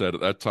along and said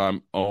at that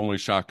time only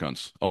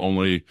shotguns,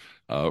 only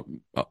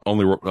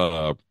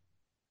round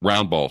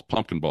balls,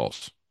 pumpkin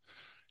balls.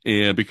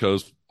 And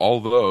because all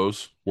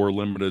those were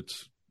limited,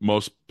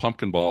 most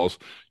pumpkin balls,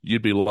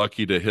 you'd be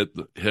lucky to hit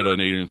an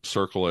 8-inch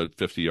circle at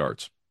 50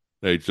 yards.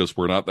 They just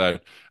were not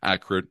that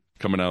accurate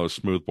coming out of a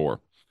smooth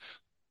bore.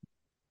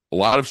 A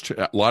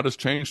lot has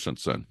changed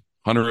since then.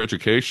 Hunter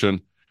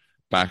education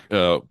back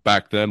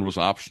then was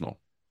optional.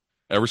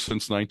 Ever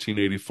since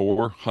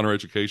 1984, hunter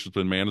education has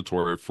been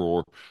mandatory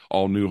for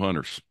all new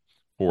hunters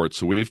for it.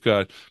 So we've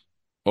got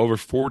over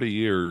 40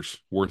 years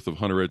worth of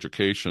hunter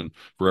education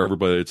for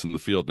everybody that's in the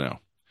field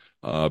now.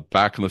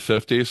 Back in the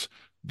 50s,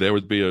 there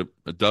would be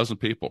a dozen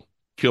people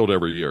killed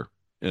every year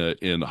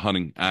in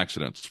hunting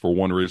accidents for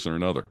one reason or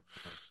another.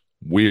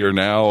 We are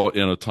now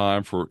in a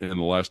time in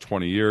the last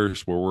 20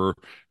 years where we're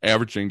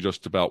averaging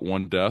just about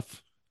one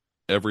death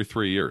every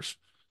 3 years.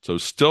 So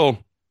still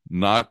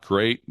not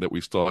great that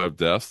we still have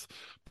deaths,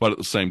 but at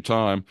the same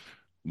time,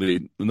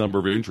 the number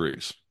of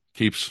injuries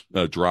keeps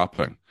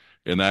dropping.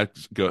 And I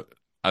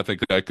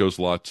think that goes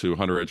a lot to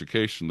hunter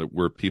education, that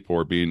where people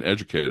are being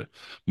educated.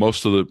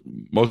 Most of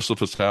the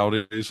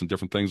fatalities and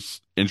different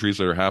things, injuries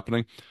that are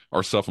happening,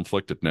 are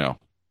self-inflicted now.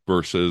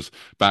 Versus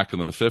back in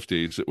the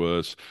 50s, it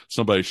was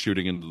somebody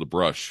shooting into the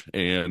brush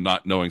and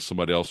not knowing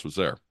somebody else was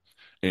there.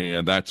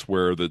 And that's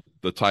where the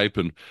type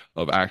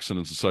of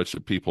accidents and such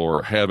that people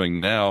are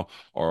having now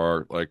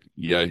are like,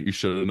 yeah, you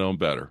should have known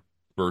better.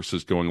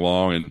 Versus going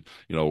along and,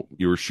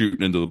 you were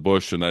shooting into the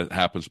bush and that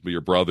happens to be your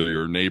brother,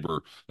 your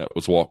neighbor that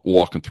was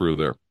walking through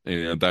there.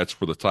 And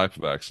that's where the type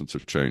of accidents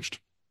have changed.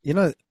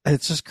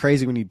 It's just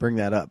crazy when you bring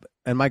that up.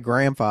 And my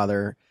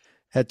grandfather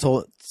had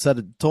told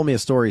me a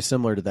story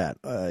similar to that.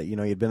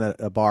 He'd been at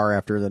a bar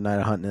after the night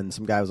of hunting, and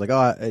some guy was like,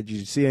 "Oh, did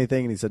you see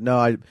anything?" And he said, "No,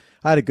 I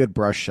had a good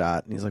brush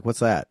shot." And he's like, "What's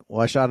that?"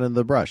 "Well, I shot into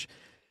the brush."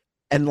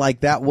 And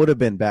like that would have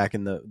been back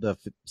in the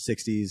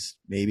 60s,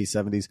 maybe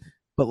 70s.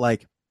 But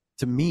like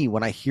to me,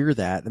 when I hear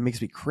that, that makes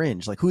me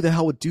cringe. Like, who the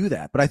hell would do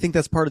that? But I think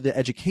that's part of the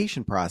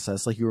education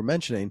process, like you were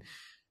mentioning.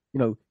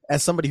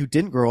 As somebody who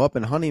didn't grow up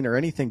in hunting or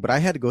anything, but I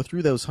had to go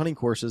through those hunting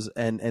courses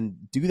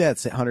and do that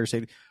hunter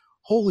safety.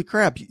 Holy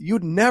crap,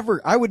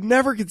 I would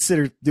never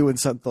consider doing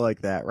something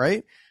like that,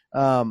 right?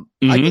 I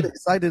get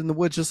excited in the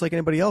woods just like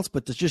anybody else,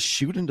 but to just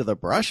shoot into the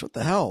brush, what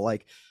the hell?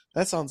 Like,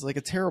 that sounds like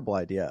a terrible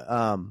idea.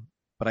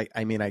 But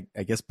I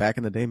guess back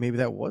in the day, maybe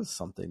that was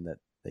something that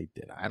they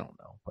did. I don't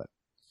know, but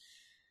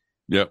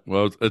yeah,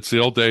 well, it's the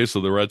old days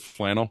of the red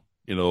flannel,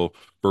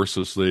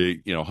 versus the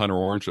hunter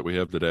orange that we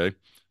have today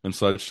and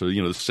such. So,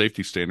 the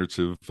safety standards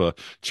have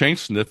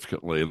changed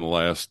significantly in the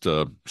last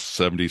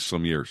 70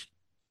 some years.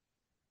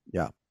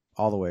 Yeah.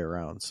 All the way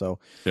around. So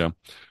yeah,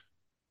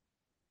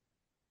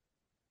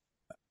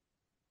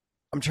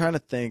 I'm trying to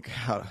think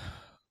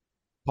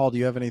Paul, do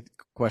you have any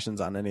questions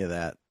on any of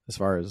that as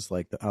far as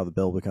like how the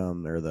bill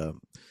become or the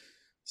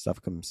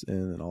stuff comes in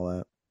and all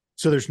that?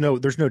 So there's no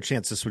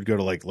chance this would go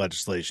to like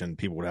legislation.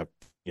 People would have,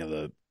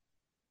 the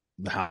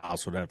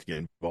House would have to get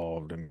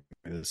involved, and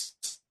this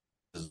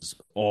is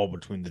all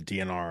between the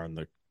DNR and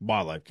the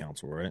Wildlife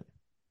Council, right?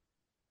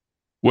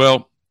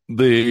 Well,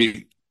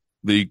 the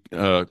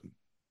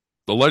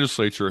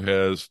legislature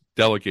has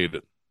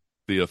delegated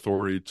the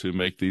authority to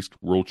make these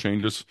rule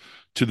changes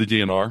to the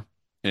DNR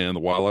and the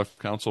Wildlife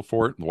Council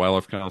for it. The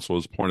Wildlife Council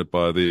is appointed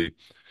by the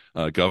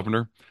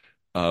governor.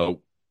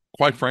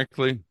 Quite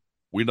frankly,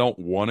 we don't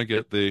want to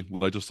get the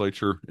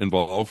legislature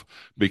involved,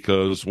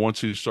 because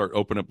once you start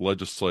opening up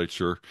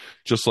legislature,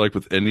 just like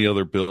with any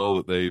other bill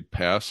that they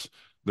pass,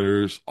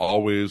 there's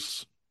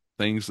always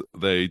things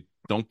they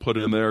don't put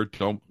in there.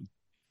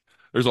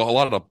 There's a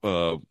lot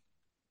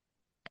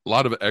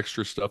of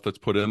extra stuff that's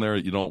put in there.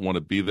 You don't want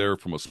to be there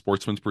from a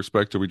sportsman's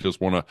perspective. We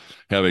just want to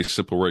have a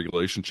simple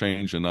regulation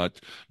change and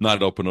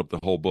not open up the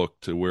whole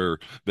book to where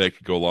they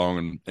could go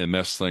along and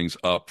mess things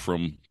up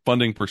from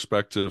funding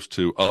perspectives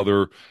to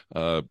other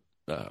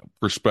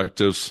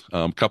perspectives.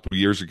 A couple of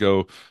years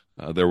ago,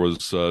 there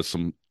was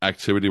some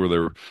activity where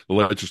the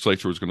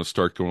legislature was going to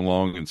start going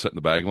along and setting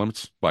the bag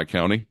limits by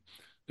county.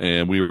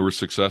 And we were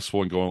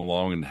successful in going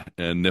along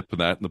and nipping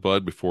that in the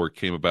bud before it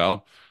came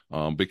about.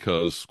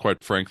 Because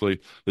quite frankly,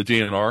 the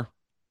DNR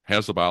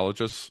has the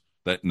biologists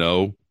that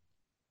know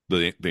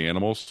the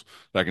animals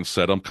that can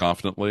set them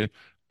confidently.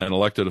 An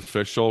elected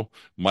official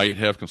might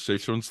have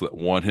constituents that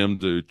want him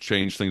to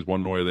change things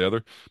one way or the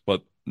other,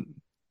 but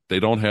they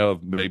don't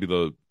have maybe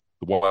the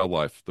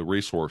wildlife, the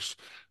resource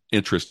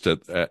interest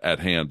at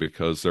hand,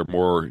 because they're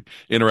more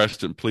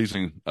interested in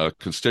pleasing a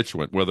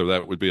constituent, whether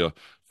that would be a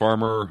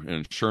farmer, an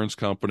insurance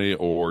company,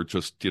 or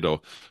just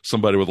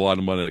somebody with a lot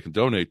of money that can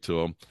donate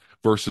to them,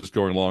 versus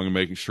going along and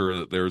making sure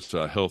that there's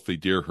a healthy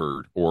deer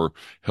herd or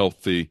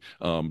healthy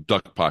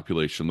duck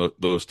population,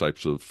 those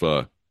types of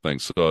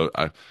things. So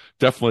I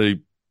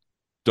definitely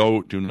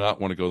do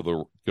not want to go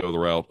the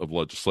route of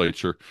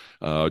legislature,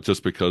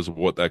 just because of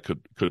what that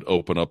could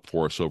open up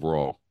for us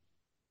overall.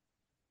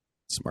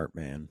 Smart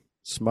man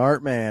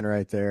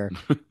right there.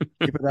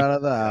 Keep it out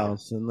of the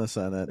House and the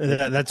Senate.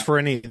 That's for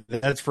any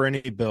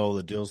bill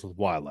that deals with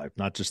wildlife,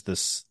 not just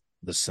this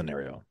this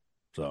scenario.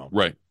 So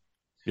Right.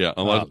 Yeah.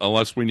 um,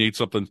 Unless we need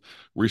something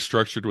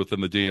restructured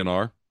within the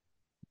DNR,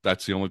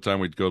 that's the only time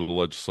we'd go to the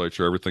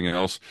legislature. Everything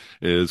else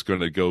is going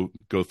to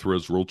go through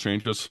as rule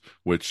changes,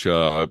 which is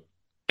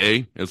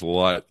a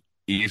lot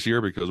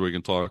easier because we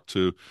can talk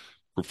to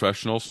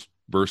professionals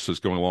versus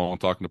going along and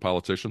talking to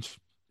politicians.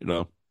 You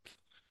know,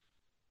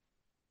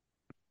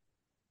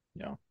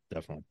 yeah,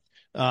 definitely.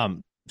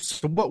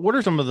 So what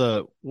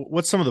are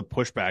what's some of the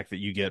pushback that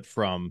you get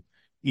from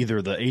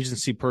either the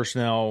agency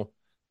personnel,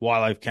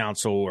 wildlife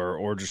council,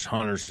 or just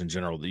hunters in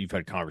general that you've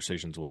had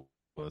conversations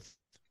with?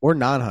 Or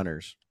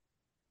non-hunters.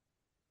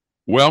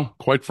 well,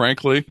 quite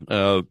frankly,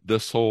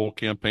 this whole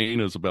campaign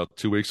is about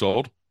 2 weeks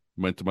old.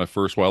 Went to my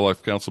first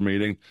wildlife council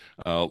meeting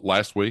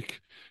last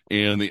week,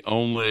 and the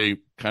only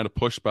kind of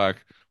pushback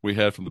we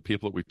had from the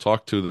people that we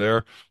talked to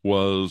there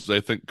was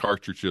they think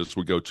cartridges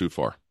would go too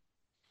far.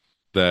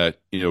 That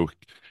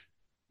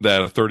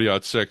that a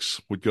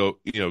 30-06 would go,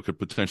 could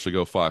potentially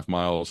go 5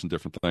 miles and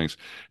different things.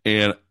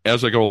 And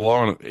as I go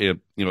along,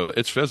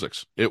 it's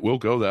physics. It will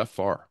go that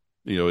far,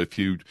 if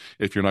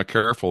you're not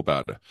careful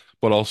about it.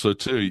 But also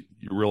too,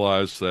 you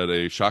realize that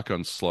a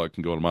shotgun slug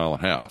can go a mile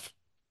and a half.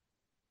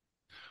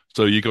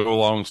 So you go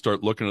along and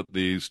start looking at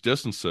these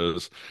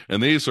distances,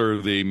 and these are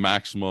the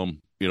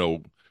maximum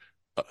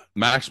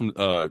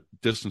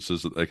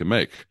distances that they can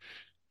make.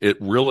 It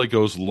really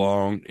goes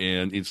long,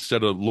 and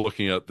instead of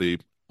looking at the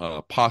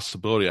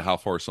possibility of how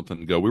far something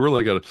can go, we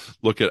really got to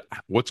look at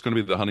what's going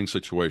to be the hunting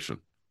situation,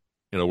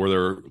 where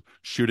they're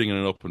shooting in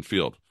an open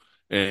field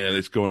and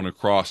it's going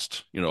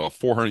across, a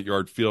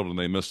 400-yard field and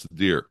they miss the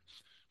deer.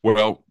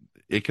 Well,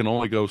 it can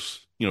only go,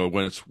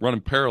 when it's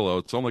running parallel,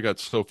 it's only got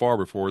so far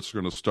before it's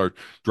going to start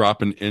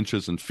dropping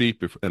inches and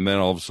feet, and then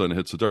all of a sudden it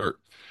hits the dirt.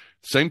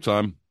 Same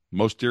time,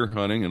 most deer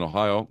hunting in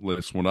Ohio, at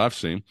least what I've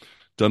seen,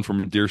 done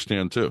from a deer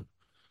stand too.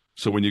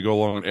 So when you go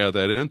along and add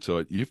that into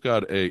it, you've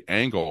got a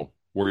angle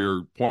where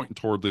you're pointing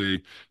toward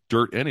the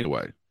dirt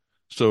anyway.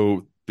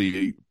 So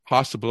the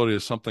possibility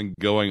of something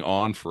going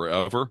on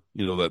forever,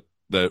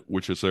 that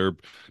which is their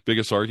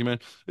biggest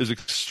argument, is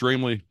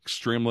extremely,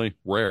 extremely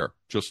rare.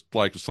 Just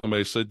like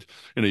somebody said,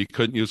 you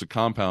couldn't use a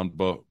compound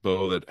bow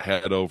that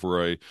had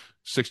over a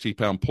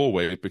 60-pound pull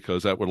weight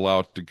because that would allow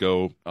it to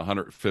go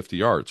 150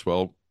 yards.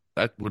 Well,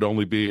 that would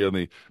only be in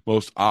the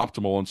most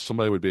optimal, and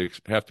somebody would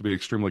have to be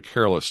extremely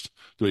careless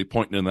to be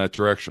pointing in that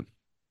direction.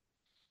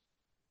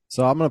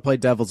 So I'm going to play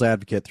devil's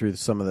advocate through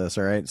some of this.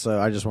 All right. So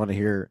I just want to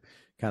hear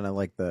kind of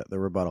like the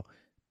rebuttal.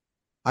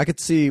 I could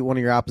see one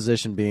of your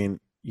opposition being,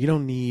 you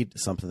don't need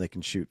something that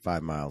can shoot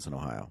 5 miles in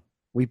Ohio.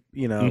 We've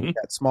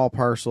got small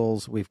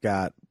parcels. We've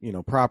got,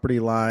 property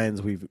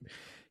lines.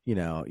 You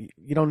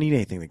don't need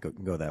anything that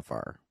can go that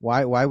far.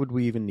 Why would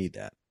we even need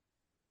that?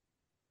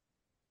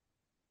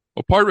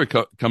 Well, part of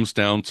it comes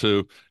down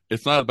to,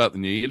 it's not about the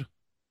need.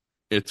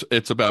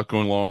 It's about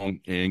going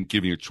along and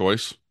giving you a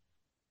choice,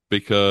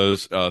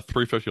 because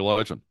 350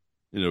 Legend,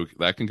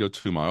 that can go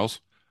 2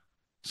 miles.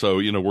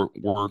 So,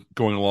 we're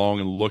going along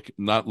and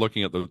not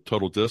looking at the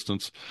total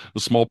distance.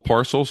 The small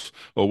parcels,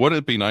 well, wouldn't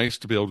it be nice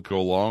to be able to go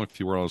along if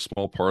you were on a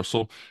small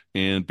parcel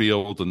and be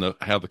able to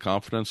have the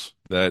confidence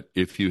that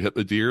if you hit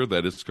the deer,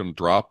 that it's going to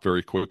drop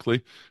very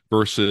quickly,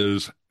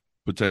 versus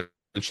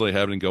potentially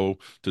having to go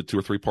to 2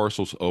 or 3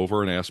 parcels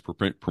over and ask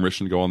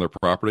permission to go on their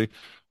property,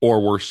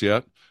 or worse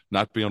yet,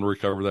 not be able to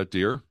recover that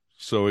deer.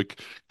 So it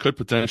could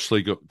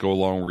potentially go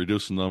along and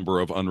reduce the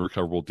number of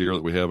unrecoverable deer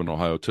that we have in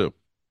Ohio too.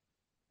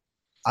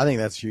 I think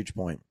that's a huge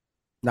point.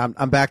 Now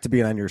I'm back to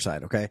being on your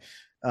side, okay?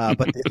 But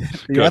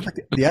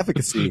the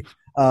efficacy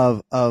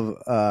of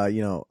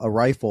a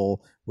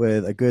rifle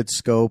with a good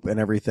scope and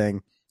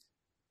everything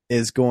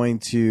is going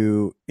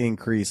to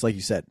increase. Like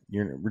you said,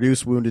 you're going to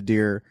reduce wounded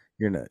deer.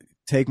 You're going to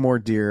take more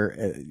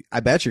deer. I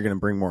bet you're going to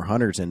bring more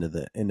hunters into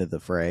the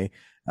fray.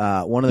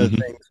 One of the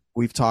things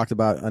we've talked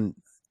about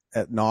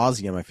at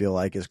nauseum, I feel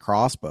like, is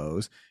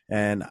crossbows.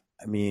 And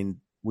I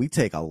mean, we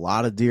take a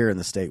lot of deer in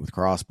the state with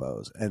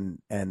crossbows, and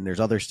there's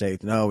other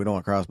states, no, we don't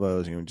want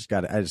crossbows.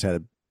 I just had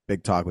a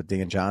big talk with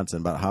Dan Johnson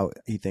about how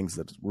he thinks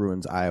that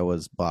ruins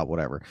Iowa's blah,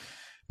 whatever.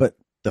 But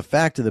the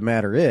fact of the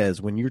matter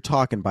is, when you're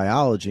talking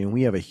biology and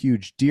we have a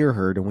huge deer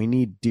herd and we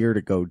need deer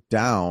to go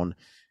down,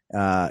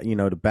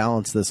 to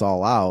balance this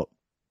all out,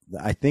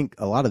 I think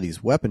a lot of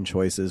these weapon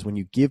choices, when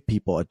you give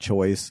people a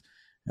choice,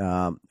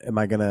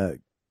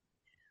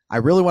 I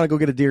really want to go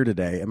get a deer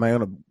today. Am I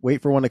going to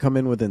wait for one to come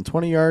in within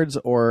 20 yards,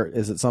 or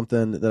is it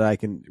something that I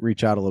can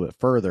reach out a little bit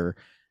further?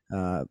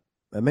 It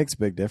makes a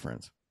big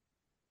difference.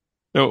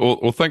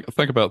 Well, think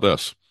about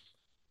this.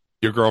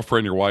 Your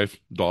girlfriend, your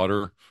wife,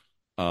 daughter,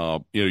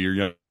 your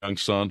young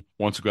son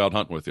wants to go out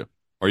hunting with you.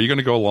 Are you going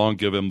to go along,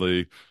 give him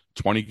the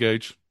 20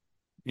 gauge,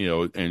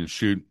 and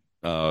shoot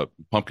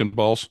pumpkin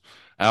balls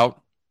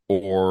out,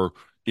 or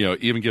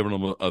even giving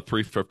him a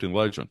 350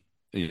 Legend?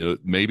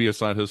 Maybe it's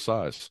not his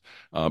size.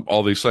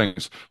 All these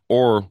things,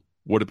 or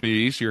would it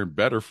be easier and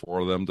better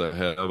for them to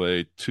have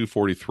a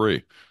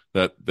 243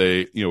 that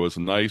they, is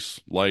a nice,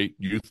 light,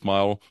 youth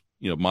model,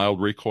 mild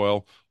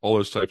recoil, all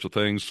those types of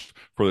things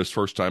for those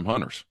first time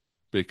hunters?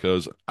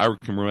 because I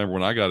can remember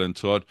when I got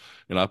into it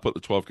and I put the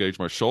 12 gauge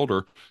on my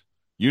shoulder,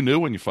 you knew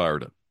when you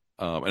fired it.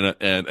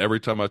 And every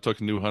time I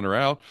took a new hunter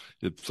out,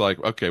 it's like,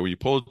 okay, when you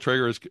pull the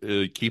trigger,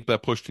 keep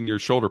that pushed in your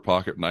shoulder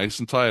pocket nice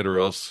and tight, or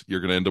else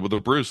you're going to end up with a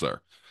bruise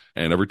there.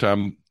 And every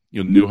time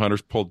new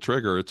hunters pulled the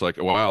trigger, it's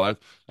like, wow,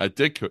 that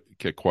did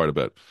kick quite a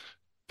bit.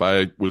 If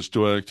I was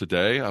doing it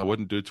today, I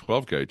wouldn't do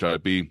 12 gauge.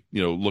 I'd be,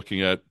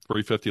 looking at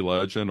 350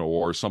 Legend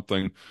or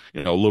something,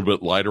 a little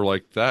bit lighter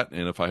like that.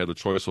 And if I had the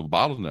choice of a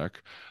bottleneck,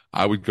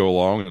 I would go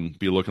along and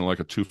be looking like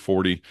a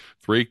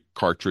 243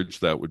 cartridge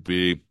that would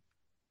be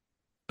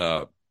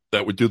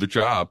that would do the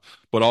job,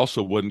 but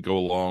also wouldn't go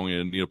along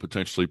and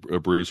potentially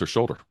bruise their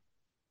shoulder.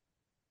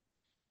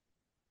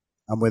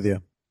 I'm with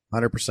you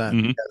 100%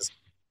 Mm-hmm. because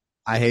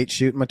I hate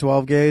shooting my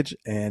 12 gauge,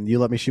 and you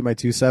let me shoot my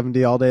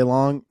 270 all day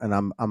long, and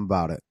I'm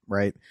about it,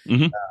 right?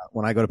 Mm-hmm.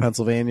 When I go to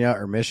Pennsylvania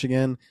or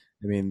Michigan,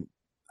 I mean,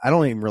 I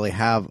don't even really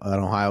have an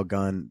Ohio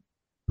gun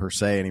per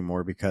se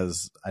anymore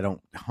because I don't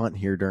hunt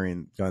here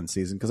during gun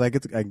season because I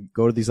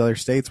go to these other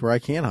states where I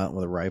can hunt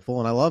with a rifle,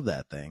 and I love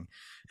that thing.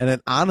 And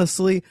then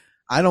honestly,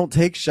 I don't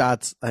take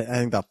shots. I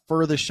think the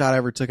furthest shot I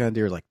ever took on a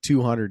deer is like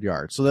 200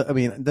 yards. So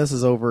this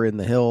is over in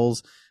the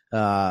hills.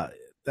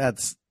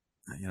 That's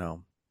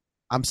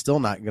I'm still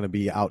not going to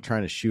be out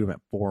trying to shoot them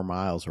at 4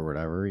 miles or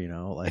whatever,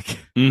 like.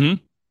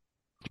 Mm-hmm.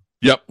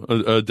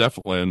 Yep,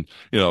 definitely.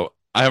 And,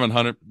 I haven't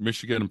hunted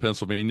Michigan and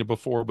Pennsylvania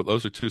before, but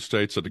those are two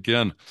states that,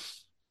 again,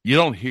 you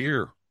don't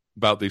hear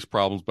about these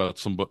problems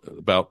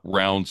about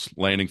rounds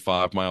landing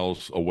 5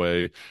 miles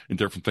away and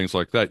different things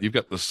like that. You've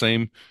got the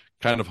same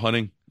kind of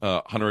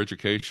hunter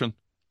education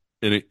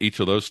in each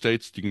of those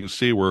states. You can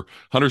see where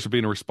hunters are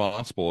being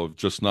responsible of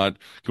just not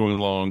going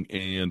along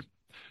and,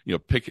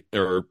 pick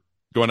or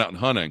going out and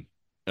hunting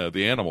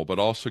the animal, but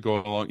also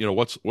going along,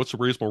 what's a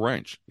reasonable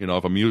range?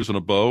 If I'm using a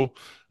bow,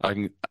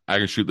 I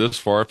can shoot this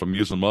far. If I'm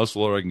using a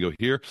muzzleloader, I can go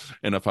here.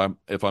 And if I'm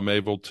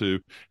able to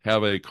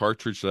have a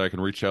cartridge that I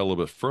can reach out a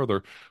little bit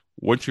further,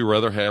 wouldn't you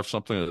rather have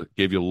something that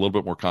gave you a little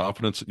bit more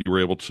confidence that you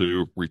were able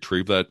to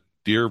retrieve that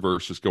deer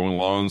versus going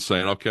along and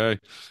saying, okay,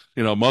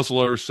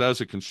 muzzleloader says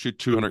it can shoot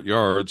 200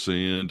 yards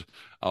and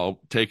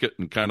I'll take it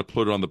and kind of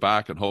put it on the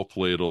back and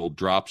hopefully it'll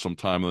drop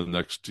sometime in the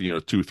next,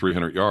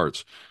 200-300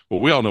 yards. Well,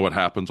 we all know what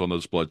happens on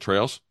those blood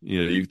trails.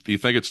 You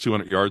think it's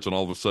 200 yards and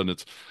all of a sudden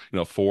it's,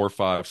 4,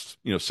 5,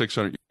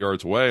 600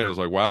 yards away. I was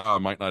like, wow, I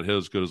might not hit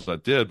as good as I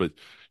did, but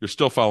you're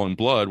still following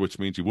blood, which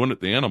means you wouldn't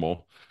hit the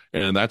animal.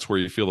 And that's where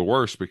you feel the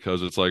worst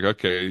because it's like,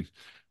 okay,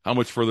 how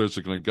much further is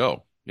it going to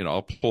go?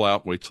 I'll pull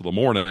out and wait till the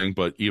morning,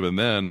 but even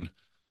then,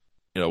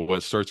 when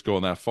it starts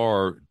going that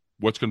far,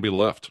 what's going to be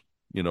left?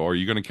 Are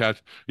you going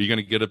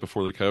to get it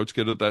before the coyotes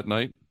get it that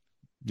night?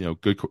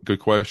 Good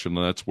question.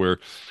 And that's where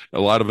a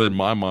lot of it in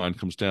my mind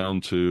comes down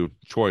to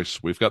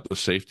choice. We've got the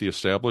safety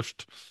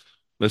established.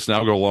 Let's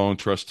now go along and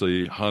trust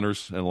the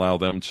hunters and allow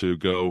them to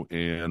go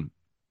and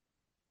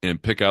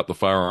pick out the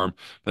firearm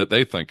that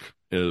they think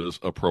is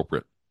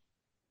appropriate.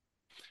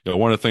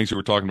 One of the things you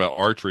were talking about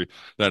archery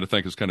that I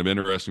think is kind of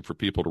interesting for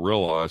people to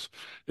realize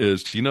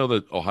is, do you know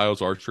that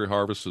Ohio's archery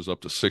harvest is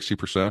up to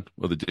 60%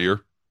 of the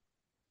deer?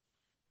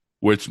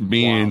 Which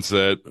means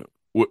that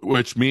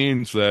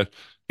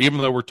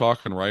even though we're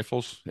talking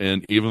rifles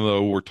and even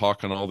though we're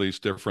talking all these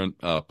different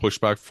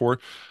pushback for it,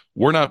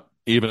 we're not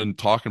even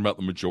talking about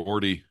the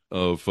majority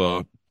of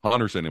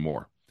hunters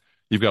anymore.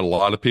 You've got a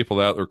lot of people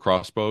out there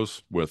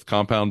crossbows with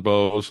compound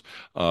bows,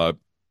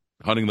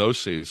 hunting those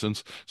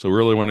seasons. So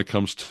really when it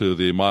comes to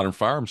the modern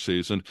firearm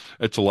season,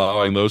 it's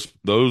allowing those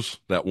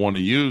that want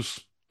to use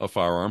a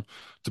firearm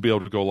to be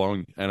able to go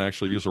along and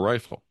actually use a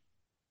rifle.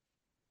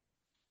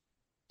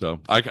 So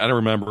I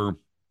remember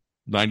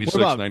 96,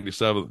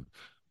 97,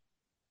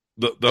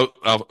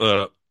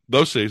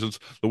 those seasons,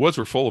 the woods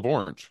were full of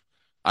orange.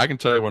 I can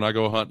tell you when I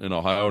go hunting in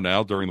Ohio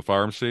now during the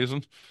firearm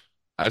season,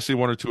 I see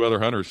one or two other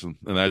hunters, and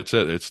that's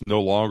it. It's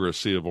no longer a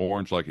sea of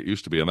orange like it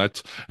used to be, and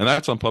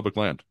that's on public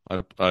land.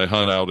 I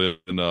hunt out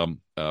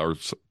or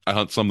I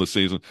hunt some of the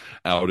season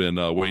out in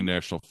Wayne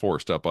National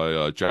Forest out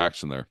by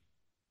Jackson there.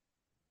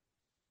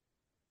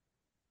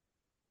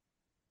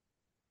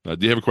 Do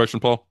you have a question,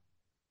 Paul?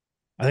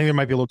 I think there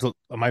might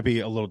be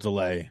a little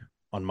delay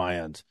on my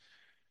end.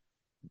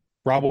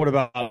 Rob, what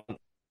about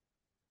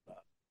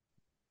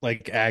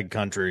like ag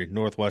country,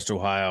 Northwest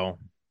Ohio,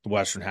 the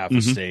western half of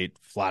the state,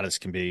 flat as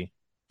can be?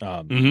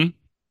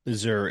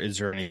 Is there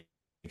any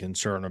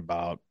concern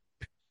about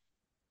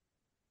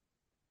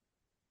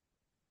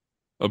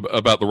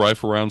the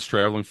rifle rounds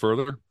traveling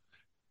further?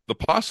 The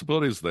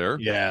possibility is there.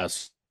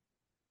 Yes.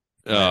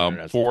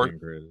 For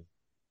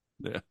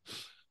yeah.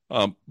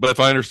 But if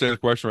I understand the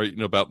question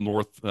right, about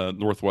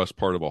northwest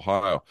part of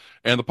Ohio,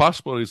 and the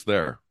possibility is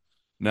there.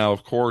 Now,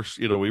 of course,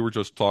 we were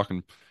just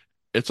talking.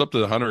 It's up to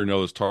the hunter to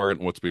know his target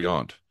and what's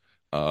beyond.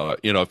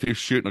 If he's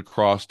shooting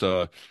across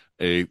a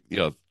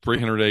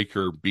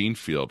 300-acre bean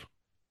field,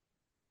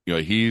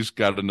 he's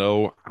got to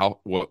know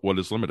what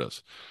his limit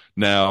is.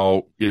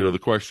 Now, the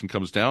question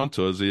comes down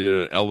to, is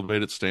he an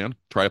elevated stand,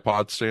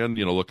 tripod stand,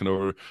 looking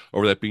over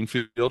that bean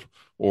field,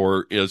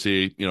 or is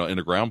he, in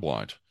a ground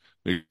blind?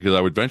 because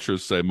I would venture to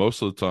say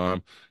most of the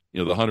time,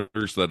 the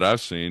hunters that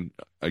I've seen,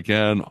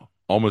 again,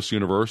 almost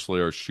universally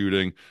are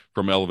shooting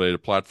from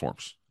elevated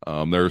platforms.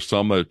 There are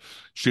some that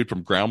shoot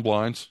from ground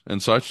blinds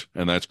and such,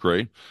 and that's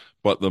great.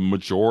 But the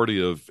majority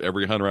of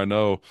every hunter I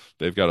know,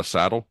 they've got a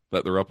saddle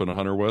that they're up in a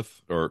hunter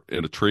with or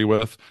in a tree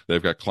with.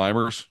 They've got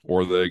climbers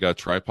or they got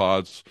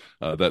tripods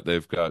that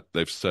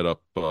they've set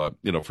up,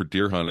 for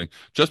deer hunting.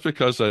 Just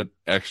because that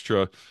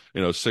extra,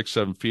 6,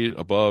 7 feet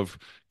above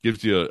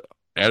gives you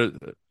added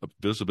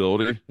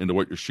visibility into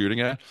what you're shooting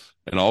at.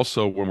 And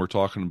also when we're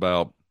talking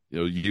about,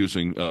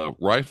 using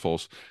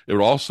rifles, it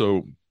would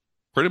also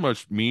pretty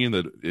much mean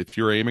that if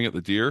you're aiming at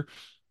the deer,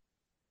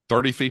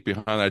 30 feet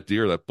behind that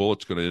deer, that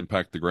bullet's going to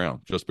impact the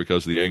ground just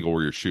because of the angle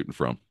where you're shooting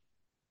from.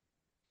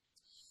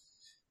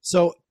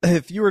 So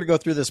if you were to go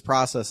through this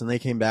process and they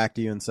came back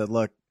to you and said,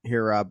 look,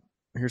 here, Rob,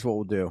 here's what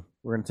we'll do.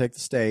 We're going to take the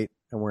state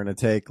and we're going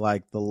to take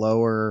like the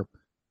lower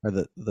or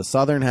the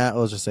southern half,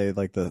 let's just say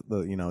like the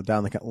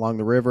down along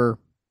the river,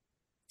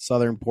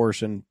 southern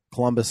portion,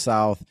 Columbus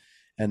South,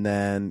 and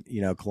then,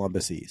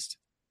 Columbus East.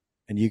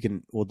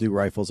 And we'll do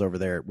rifles over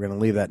there. We're going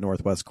to leave that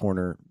northwest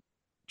corner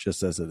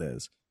just as it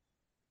is.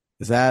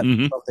 Is that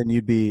something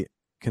you'd be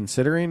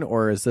considering,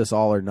 or is this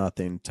all or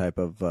nothing type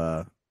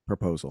of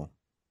proposal?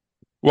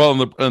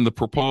 Well, in the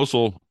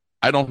proposal,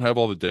 I don't have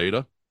all the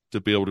data to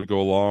be able to go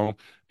along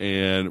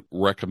and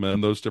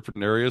recommend those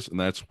different areas, and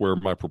that's where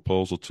my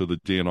proposal to the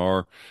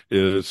DNR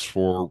is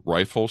for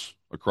rifles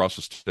across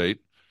the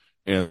state.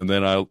 And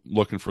then I'm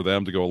looking for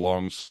them to go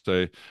along and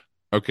say,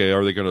 okay,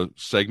 are they going to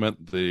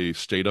segment the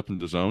state up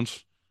into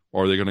zones?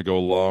 Or are they going to go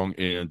along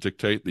and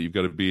dictate that you've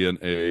got to be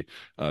in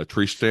a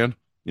tree stand?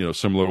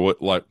 Similar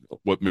to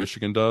what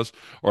Michigan does?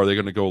 Or are they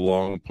going to go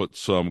along and put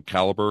some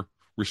caliber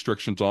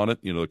restrictions on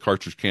it? The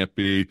cartridge can't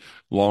be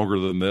longer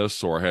than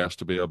this or has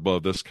to be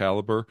above this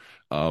caliber.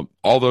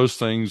 All those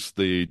things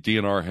the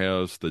DNR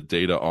has the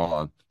data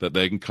on that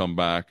they can come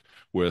back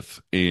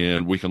with,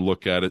 and we can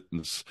look at it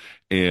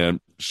and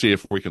see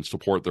if we can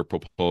support their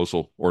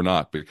proposal or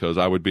not. Because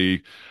I would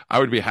be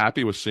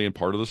happy with seeing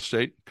part of the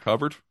state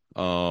covered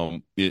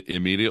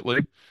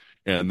immediately,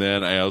 and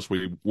then as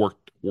we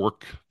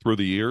work through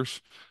the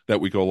years, that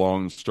we go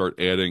along and start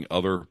adding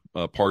other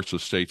parts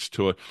of states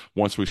to it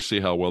once we see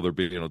how well they're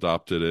being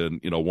adopted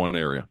in one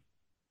area.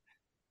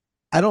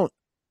 I don't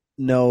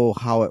know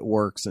how it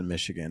works in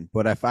Michigan,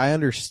 but if I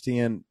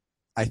understand,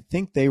 I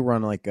think they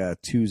run like a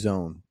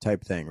 2-zone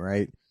type thing,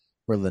 right?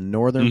 Where the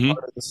northern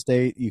part of the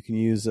state you can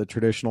use a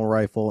traditional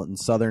rifle, and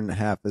southern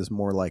half is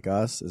more like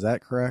us. Is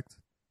that correct?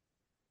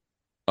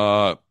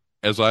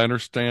 As I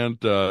understand,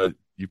 that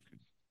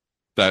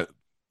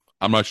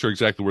I'm not sure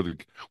exactly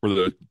where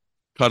the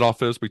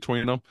cutoff is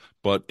between them,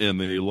 but in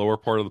the lower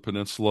part of the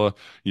peninsula,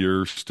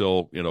 you're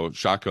still,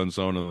 shotgun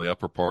zone, and in the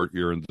upper part,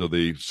 you're into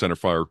the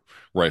centerfire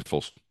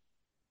rifles.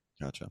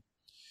 Gotcha.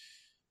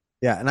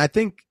 Yeah, and I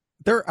think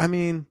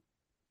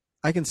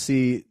I can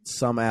see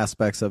some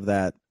aspects of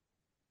that.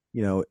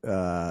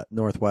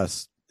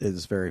 Northwest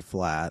is very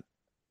flat,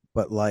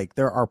 but like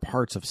there are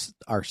parts of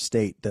our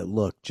state that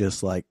look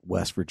just like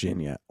West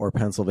Virginia or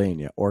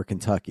Pennsylvania or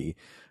Kentucky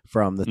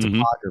from the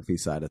topography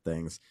side of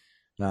things.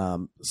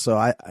 So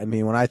I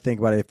mean, when I think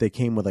about it, if they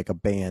came with like a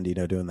band,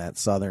 doing that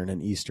southern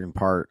and eastern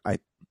part,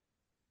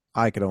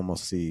 I could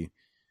almost see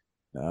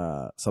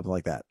something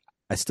like that.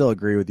 I still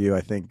agree with you.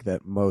 I think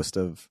that most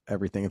of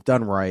everything, if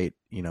done right,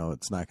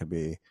 it's not going to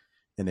be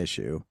an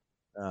issue.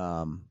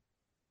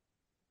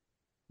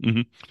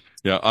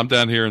 Yeah, I'm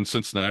down here in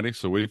Cincinnati,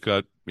 so we've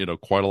got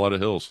quite a lot of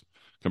hills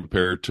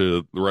compared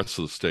to the rest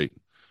of the state.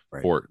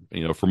 Right. For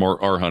from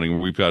our hunting,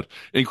 we've got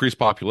increased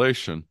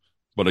population,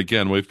 but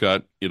again, we've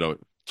got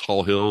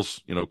tall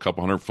hills, a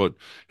couple 100-foot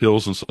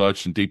hills and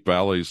such, and deep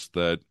valleys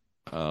that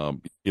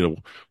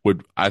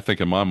would, I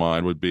think in my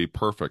mind, would be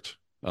perfect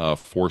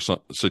for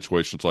some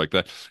situations like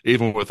that,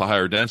 even with a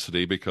higher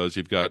density, because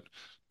you've got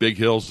big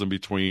hills in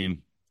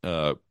between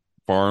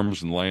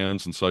farms and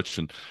lands and such,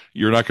 and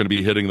you're not going to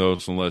be hitting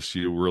those unless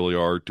you really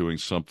are doing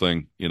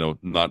something,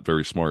 not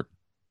very smart.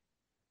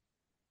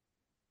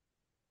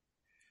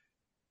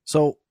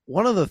 So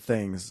one of the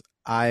things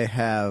I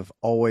have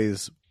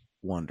always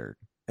wondered,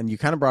 and you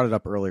kind of brought it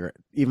up earlier,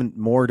 even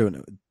more to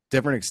a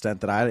different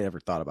extent than I had ever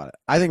thought about it.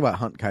 I think about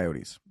hunting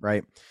coyotes,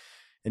 right?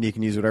 And you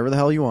can use whatever the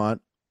hell you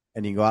want,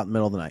 and you can go out in the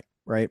middle of the night,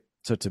 right?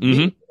 So to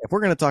me, if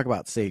we're going to talk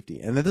about safety,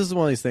 and this is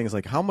one of these things,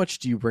 like how much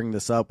do you bring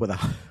this up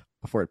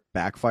before it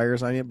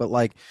backfires on you? But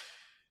like,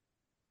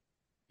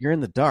 you're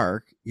in the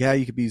dark. Yeah,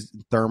 you could be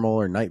thermal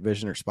or night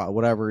vision or spot,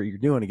 whatever you're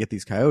doing to get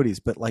these coyotes.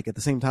 But like at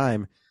the same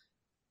time,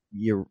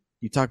 you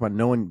talk about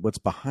knowing what's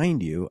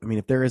behind you. I mean,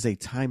 if there is a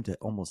time to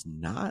almost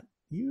not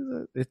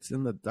use it, it's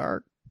in the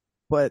dark.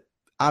 But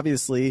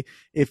obviously,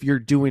 if you're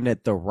doing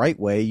it the right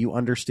way, you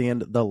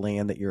understand the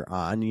land that you're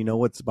on. You know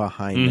what's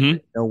behind it. You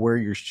know where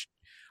you're.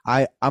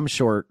 I'm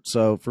short,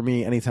 so for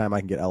me, anytime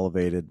I can get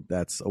elevated,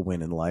 that's a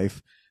win in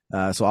life.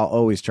 So I'll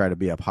always try to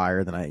be up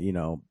higher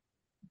than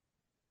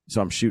so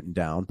I'm shooting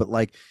down. But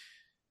like,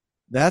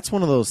 that's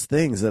one of those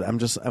things that I'm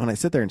just, when I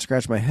sit there and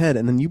scratch my head,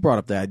 and then you brought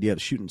up the idea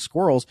of shooting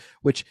squirrels,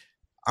 which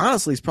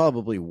honestly, it's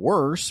probably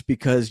worse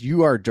because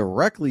you are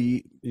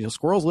directly,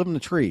 squirrels live in the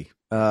tree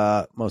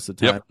most of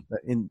the time. Yep.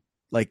 In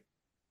like,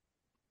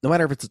 no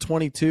matter if it's a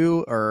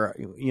 22 or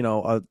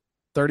a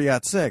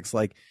 30-06,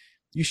 like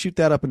you shoot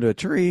that up into a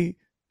tree,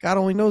 God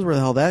only knows where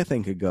the hell that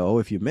thing could go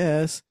if you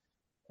miss.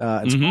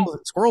 And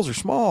squirrels are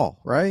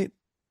small, right?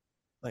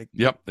 Like,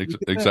 Yep.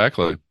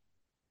 Exactly.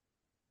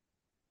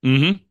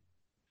 Mm-hmm.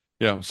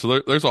 Yeah. So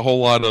there's a whole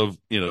lot of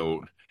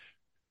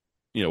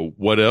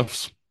what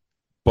ifs.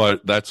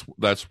 But that's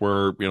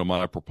where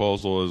my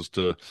proposal is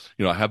to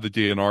have the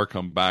DNR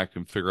come back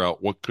and figure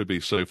out what could be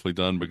safely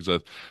done, because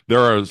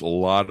there is a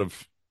lot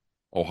of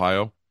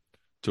Ohio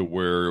to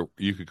where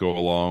you could go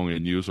along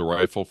and use a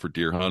rifle for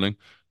deer hunting.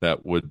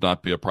 That would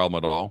not be a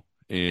problem at all,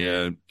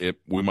 and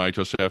we might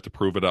just have to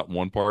prove it out in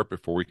one part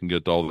before we can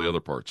get to all the other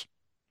parts.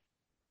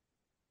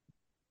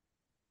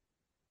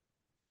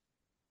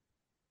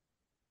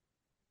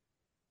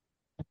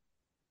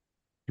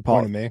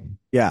 Paul, Point to me.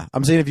 yeah,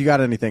 I'm seeing if you got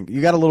anything.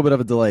 You got a little bit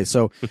of a delay,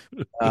 so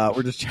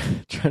we're just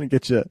trying to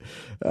get you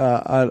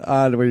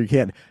on where you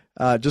can.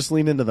 Just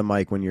lean into the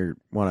mic when you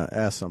want to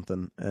ask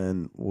something,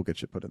 and we'll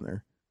get you put in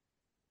there.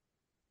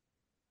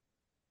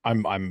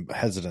 I'm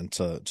hesitant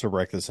to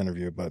wreck this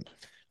interview, but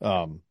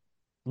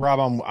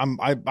Rob,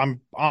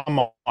 I'm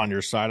on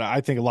your side.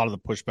 I think a lot of the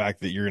pushback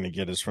that you're going to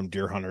get is from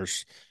deer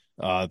hunters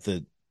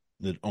that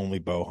only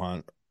bow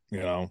hunt,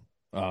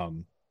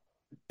 and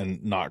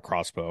not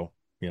crossbow.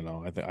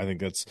 I think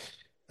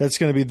that's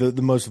going to be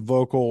the most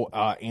vocal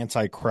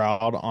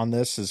anti-crowd on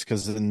this, is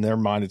because in their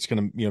mind it's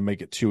going to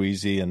make it too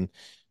easy and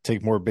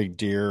take more big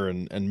deer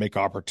and make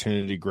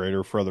opportunity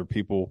greater for other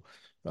people.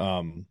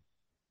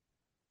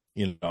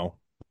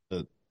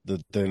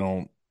 That they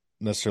don't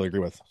necessarily agree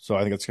with. So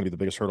I think it's going to be the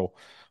biggest hurdle.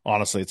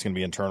 Honestly, it's going to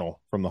be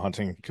internal from the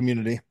hunting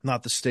community,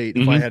 not the state.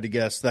 If I had to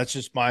guess, that's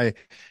just my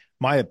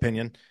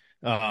opinion.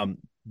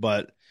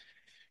 But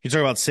you talk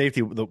about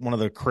safety. One of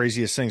the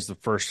craziest things, the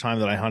first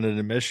time that I hunted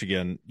in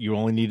Michigan, you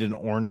only need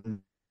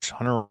an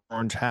hunter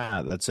orange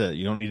hat. That's it.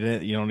 You don't need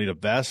it. You don't need a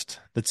vest.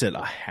 That's it.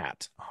 A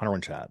hat, a hunter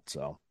orange hat.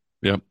 So,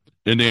 Yep.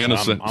 Indiana,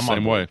 I'm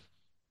same way.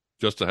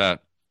 Just a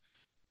hat.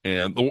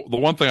 And the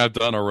one thing I've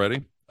done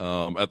already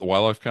at the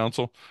Wildlife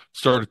Council,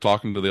 started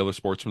talking to the other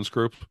sportsmen's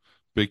group,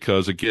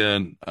 because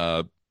again,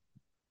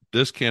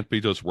 this can't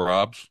be just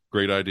Rob's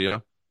great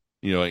idea,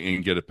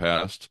 and get it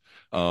passed,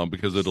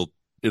 because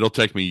it'll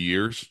take me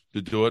years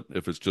to do it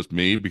if it's just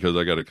me, because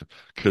I got to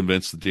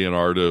convince the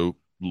DNR to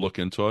look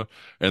into it.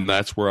 And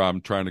that's where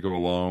I'm trying to go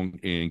along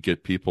and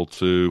get people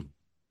to,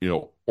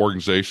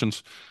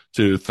 organizations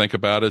to think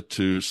about it,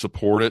 to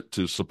support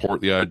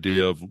the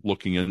idea of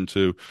looking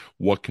into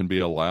what can be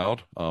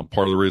allowed.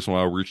 Part of the reason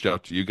why I reached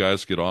out to you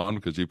guys to get on,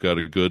 because you've got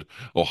a good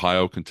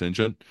Ohio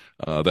contingent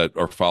that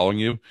are following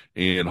you,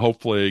 and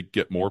hopefully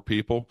get more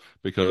people,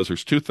 because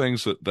there's two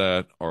things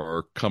that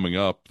are coming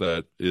up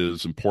that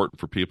is important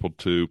for people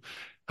to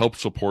help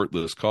support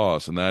this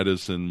cause. And that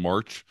is, in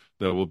March,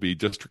 there will be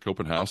district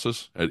open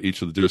houses at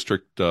each of the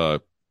district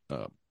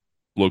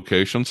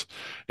locations,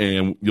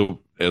 and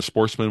as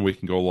sportsmen, we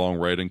can go along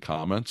writing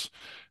comments.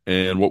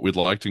 And what we'd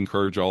like to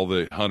encourage all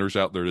the hunters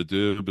out there to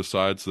do,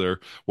 besides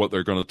what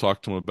they're going to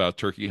talk to them about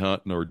turkey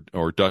hunting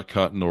or duck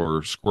hunting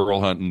or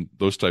squirrel hunting,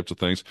 those types of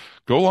things,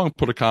 go along and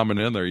put a comment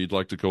in there. You'd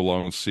like to go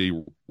along and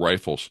see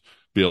rifles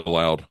be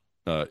allowed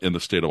in the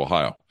state of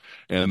Ohio.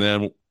 And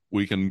then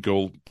we can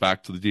go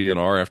back to the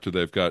DNR after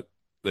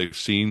they've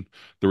seen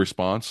the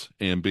response,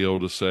 and be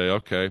able to say,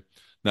 okay,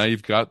 now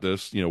you've got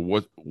this,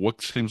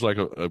 what seems like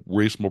a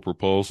reasonable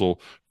proposal,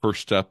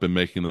 first step in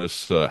making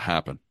this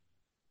happen.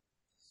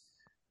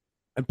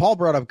 And Paul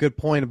brought up a good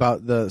point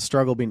about the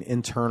struggle being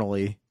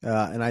internally.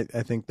 And I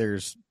think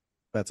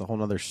that's a whole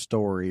nother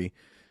story.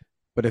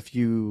 But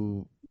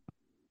leaving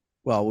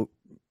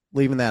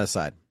that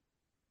aside,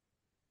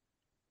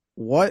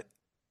 what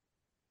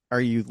are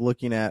you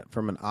looking at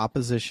from an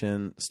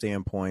opposition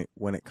standpoint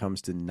when it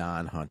comes to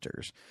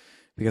non-hunters?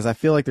 Because I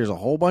feel like there's a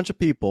whole bunch of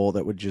people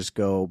that would just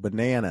go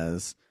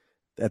bananas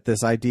at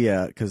this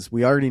idea, because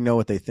we already know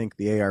what they think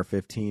the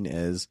AR-15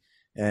 is,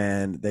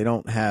 and they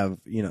don't have,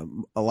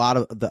 a lot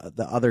of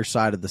the other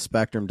side of the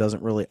spectrum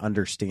doesn't really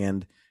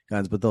understand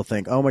guns, but they'll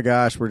think, oh my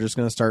gosh, we're just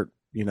going to start,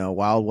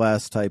 Wild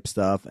West type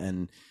stuff.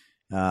 And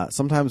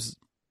sometimes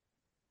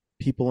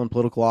people in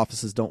political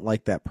offices don't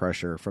like that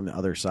pressure from the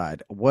other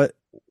side.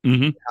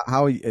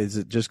 How is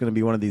it just going to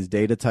be one of these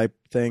data type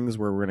things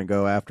where we're going to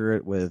go after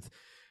it with,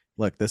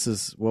 look, this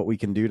is what we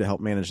can do to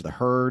help manage the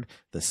herd,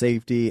 the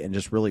safety, and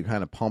just really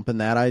kind of pumping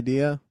that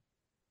idea?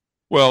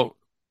 Well,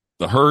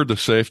 the herd, the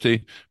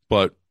safety,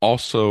 but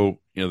also,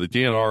 the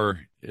DNR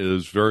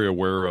is very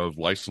aware of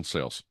license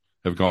sales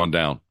have gone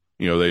down.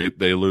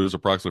 They lose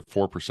approximately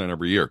 4%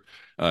 every year.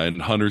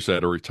 And hunters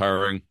that are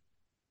retiring,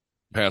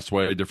 pass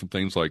away, different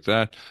things like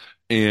that.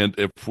 And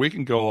if we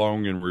can go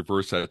along and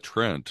reverse that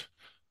trend,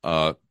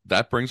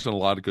 that brings in a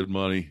lot of good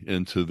money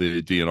into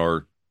the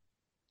DNR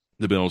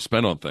to be able to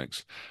spend on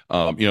things.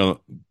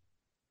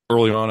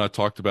 early on, I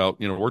talked about,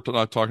 we're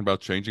not talking about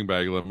changing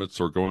bag limits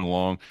or going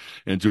along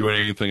and doing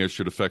anything that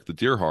should affect the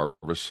deer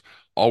harvest.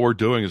 All we're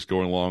doing is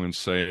going along and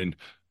saying,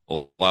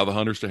 allow the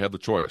hunters to have the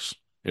choice.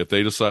 If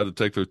they decide to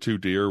take their 2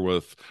 deer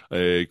with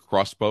a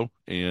crossbow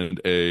and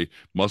a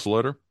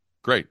muzzleloader,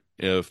 great.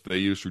 If they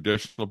use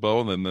traditional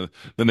bow, and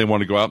then they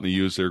want to go out and they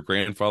use their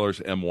grandfather's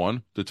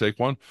M1 to take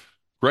one,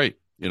 great.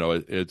 It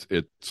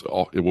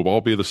will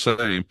all be the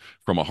same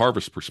from a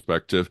harvest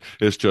perspective.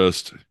 It's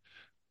just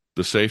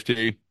the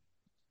safety,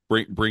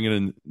 bringing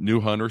in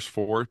new hunters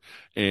for it,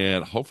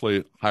 and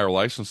hopefully higher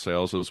license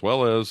sales, as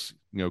well as,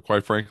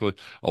 quite frankly,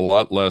 a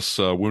lot less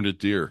wounded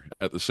deer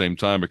at the same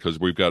time, because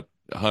we've got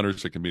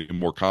hunters that can be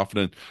more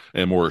confident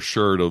and more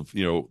assured of,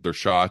 their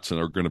shots and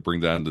are going to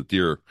bring down the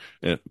deer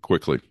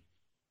quickly.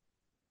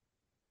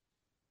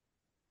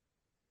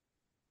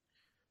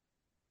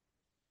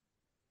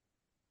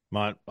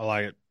 I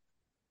like it.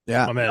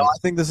 Yeah, I'm in. no, I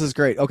think this is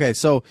great. Okay,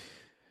 so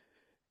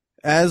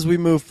as we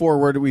move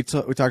forward, we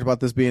talked about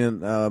this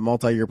being a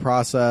multi-year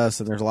process,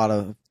 and there's a lot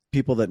of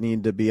people that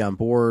need to be on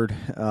board.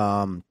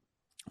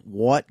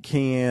 What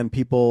can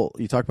people?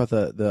 You talked about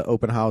the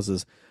open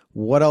houses.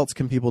 What else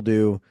can people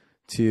do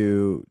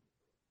to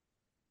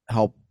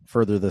help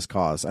further this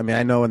cause? I mean,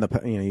 I know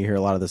you hear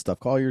a lot of this stuff.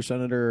 Call your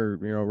senator,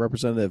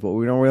 representative, but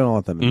we don't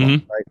want them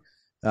involved,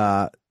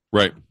 right?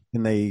 Right.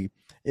 Can they?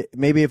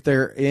 Maybe if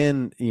they're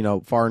in,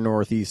 far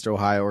northeast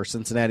Ohio or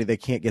Cincinnati, they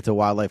can't get to a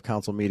wildlife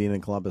council meeting in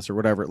Columbus or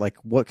whatever. Like,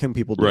 what can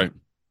people do? Right.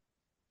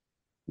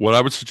 What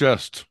I would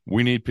suggest,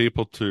 we need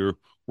people to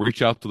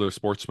reach out to their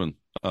sportsmen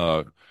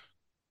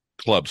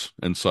clubs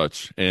and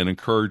such, and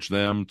encourage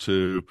them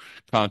to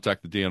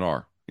contact the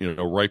DNR.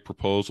 Write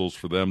proposals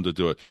for them to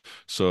do it.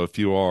 So if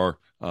you are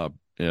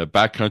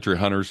Backcountry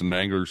Hunters and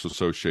Anglers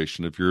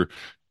Association, if you're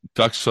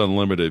Ducks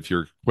Unlimited, if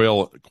you're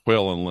Quail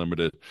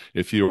Unlimited,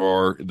 if you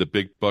are the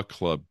Big Buck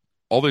Club,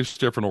 all these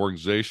different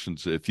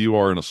organizations, if you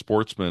are in a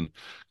sportsman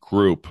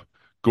group,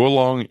 go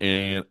along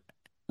and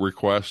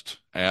request,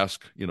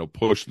 ask,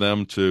 push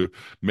them to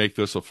make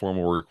this a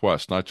formal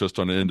request, not just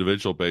on an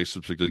individual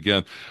basis. Because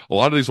again, a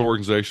lot of these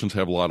organizations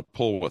have a lot of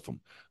pull with them.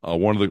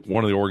 One of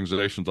the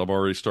organizations I've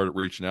already started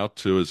reaching out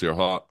to is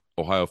the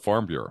Ohio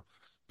Farm Bureau,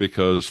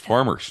 because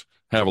farmers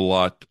have a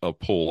lot of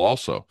pull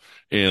also,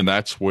 and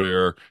that's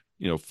where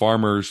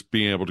farmers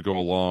being able to go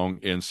along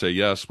and say,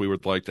 yes, we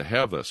would like to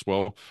have this.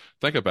 Well,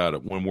 think about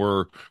it. When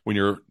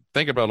you're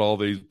thinking about all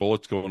these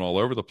bullets going all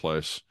over the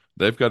place,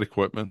 they've got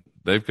equipment,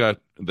 they've got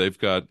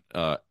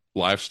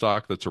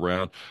livestock that's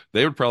around.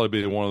 They would probably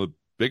be one of the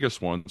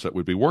biggest ones that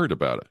would be worried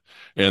about it.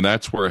 And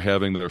that's where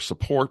having their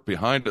support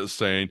behind it,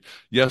 saying,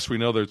 yes, we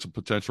know there's a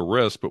potential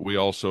risk, but we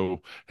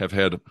also have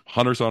had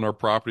hunters on our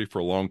property for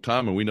a long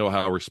time, and we know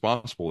how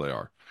responsible they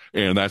are.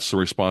 And that's the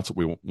response that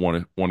we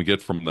want to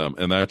get from them.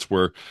 And that's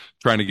where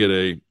trying to get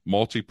a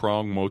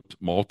multi-pronged,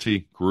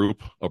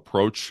 multi-group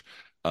approach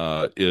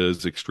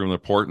is extremely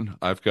important.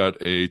 I've got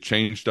a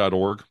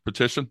change.org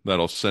petition that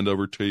I'll send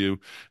over to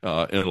you in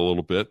a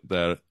little bit.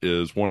 That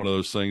is one of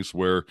those things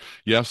where,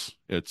 yes,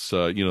 it's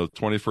the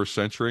 21st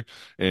century,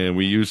 and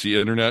we use the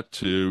internet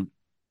to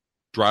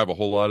drive a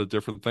whole lot of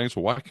different things.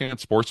 Well, why can't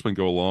sportsmen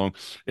go along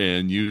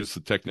and use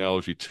the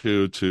technology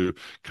too to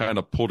kind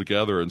of pull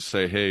together and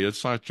say, hey,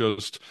 it's not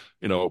just,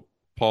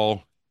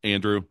 Paul,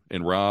 Andrew,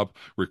 and Rob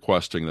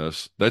requesting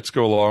this. Let's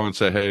go along and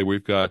say, hey,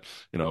 we've got,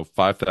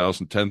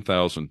 5,000,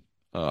 10,000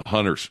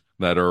 hunters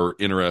that are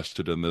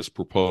interested in this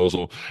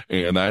proposal,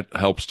 and that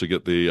helps to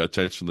get the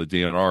attention of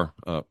the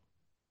DNR.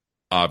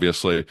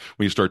 Obviously,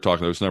 when you start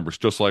talking those numbers,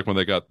 just like when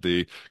they got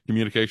the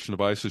communication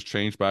devices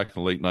changed back in the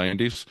late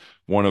 90s,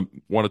 want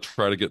to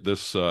try to get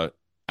this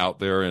out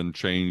there and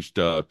changed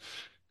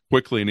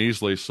quickly and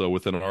easily. So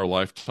within our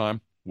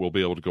lifetime, we'll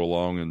be able to go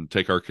along and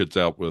take our kids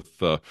out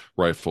with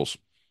rifles.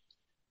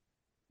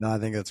 No, I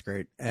think that's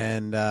great.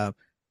 And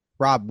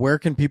Rob, where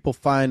can people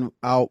find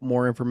out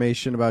more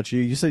information about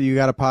you? You said you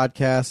got a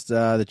podcast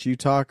that you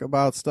talk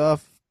about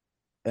stuff,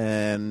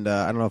 and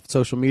I don't know if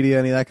social media,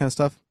 any of that kind of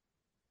stuff.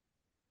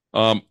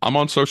 I'm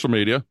on social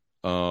media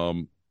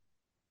under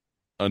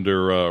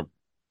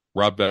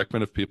Rob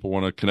Beckman, if people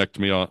want to connect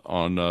to me on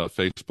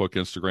Facebook,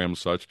 Instagram, and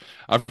such.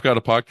 I've got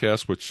a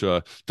podcast which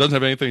doesn't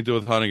have anything to do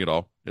with hunting at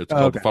all. It's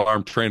called the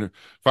Firearm Trainer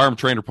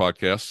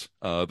Podcast.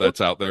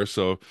 That's out there.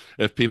 So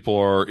if people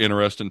are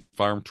interested in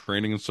firearm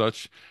training and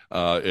such,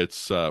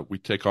 we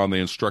take on the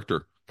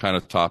instructor kind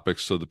of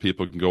topics so that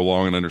people can go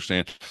along and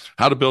understand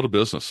how to build a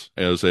business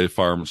as a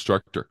firearm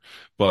instructor.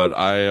 But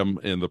I am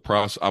in the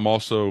process. I'm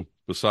also,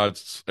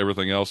 besides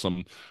everything else,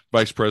 I'm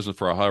vice president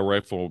for Ohio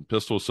Rifle and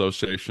Pistol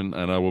Association,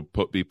 and I will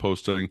be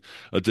posting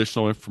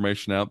additional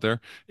information out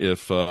there.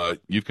 If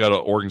you've got an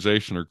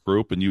organization or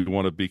group and you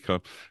want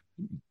to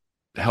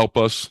help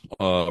us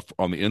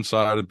on the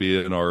inside and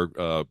be in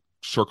our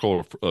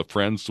circle of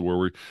friends, to where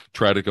we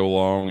try to go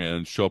along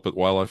and show up at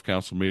wildlife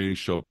council meetings,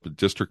 show up at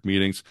district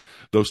meetings,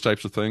 those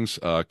types of things,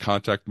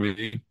 contact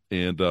me,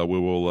 and we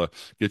will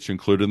get you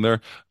included in there.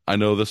 I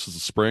know this is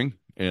the spring,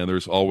 and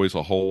there's always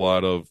a whole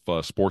lot of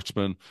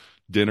sportsman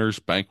dinners,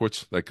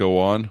 banquets that go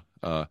on.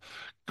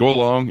 Go go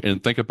along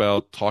and think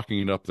about talking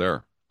it up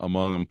there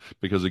among them,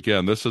 because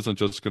again, this isn't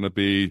just going to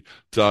be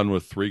done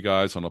with 3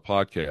 guys on a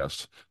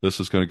podcast. This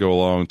is going to go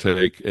along,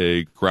 take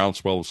a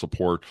groundswell of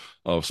support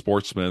of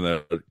sportsmen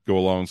that go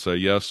along and say,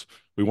 yes,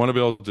 we want to be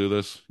able to do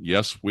this.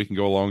 Yes, we can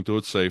go along and do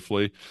it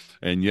safely.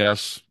 And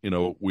yes,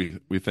 we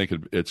think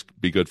it's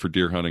be good for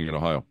deer hunting in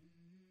Ohio.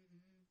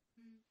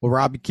 Well,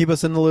 Rob, keep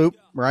us in the loop,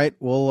 right?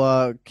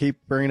 We'll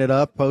keep bringing it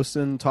up,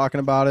 posting, talking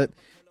about it,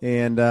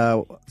 and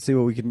see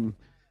what we can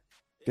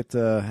get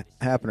to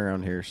happen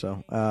around here.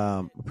 So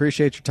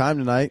appreciate your time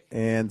tonight,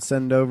 and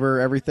send over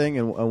everything,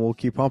 and we'll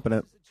keep pumping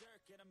it.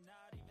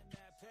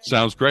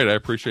 Sounds great. I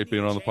appreciate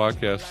being on the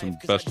podcast, and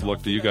best of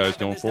luck to you guys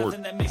going forward.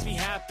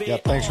 Yeah,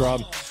 thanks,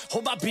 Rob.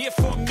 Hold my beer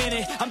for a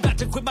minute. I'm about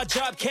to quit my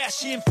job,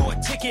 cash in for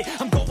a ticket.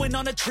 I'm going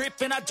on a trip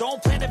and I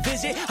don't plan to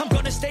visit. I'm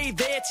gonna stay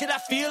there till I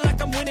feel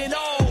like I'm winning.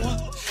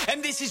 Oh,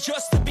 and this is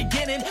just the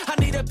beginning. I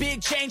need a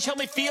big change, help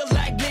me feel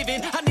like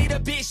living. I need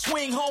a big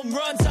swing, home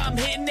runs I'm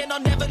hitting, and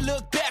I'll never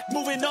look back.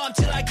 Moving on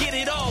till I get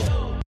it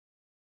all.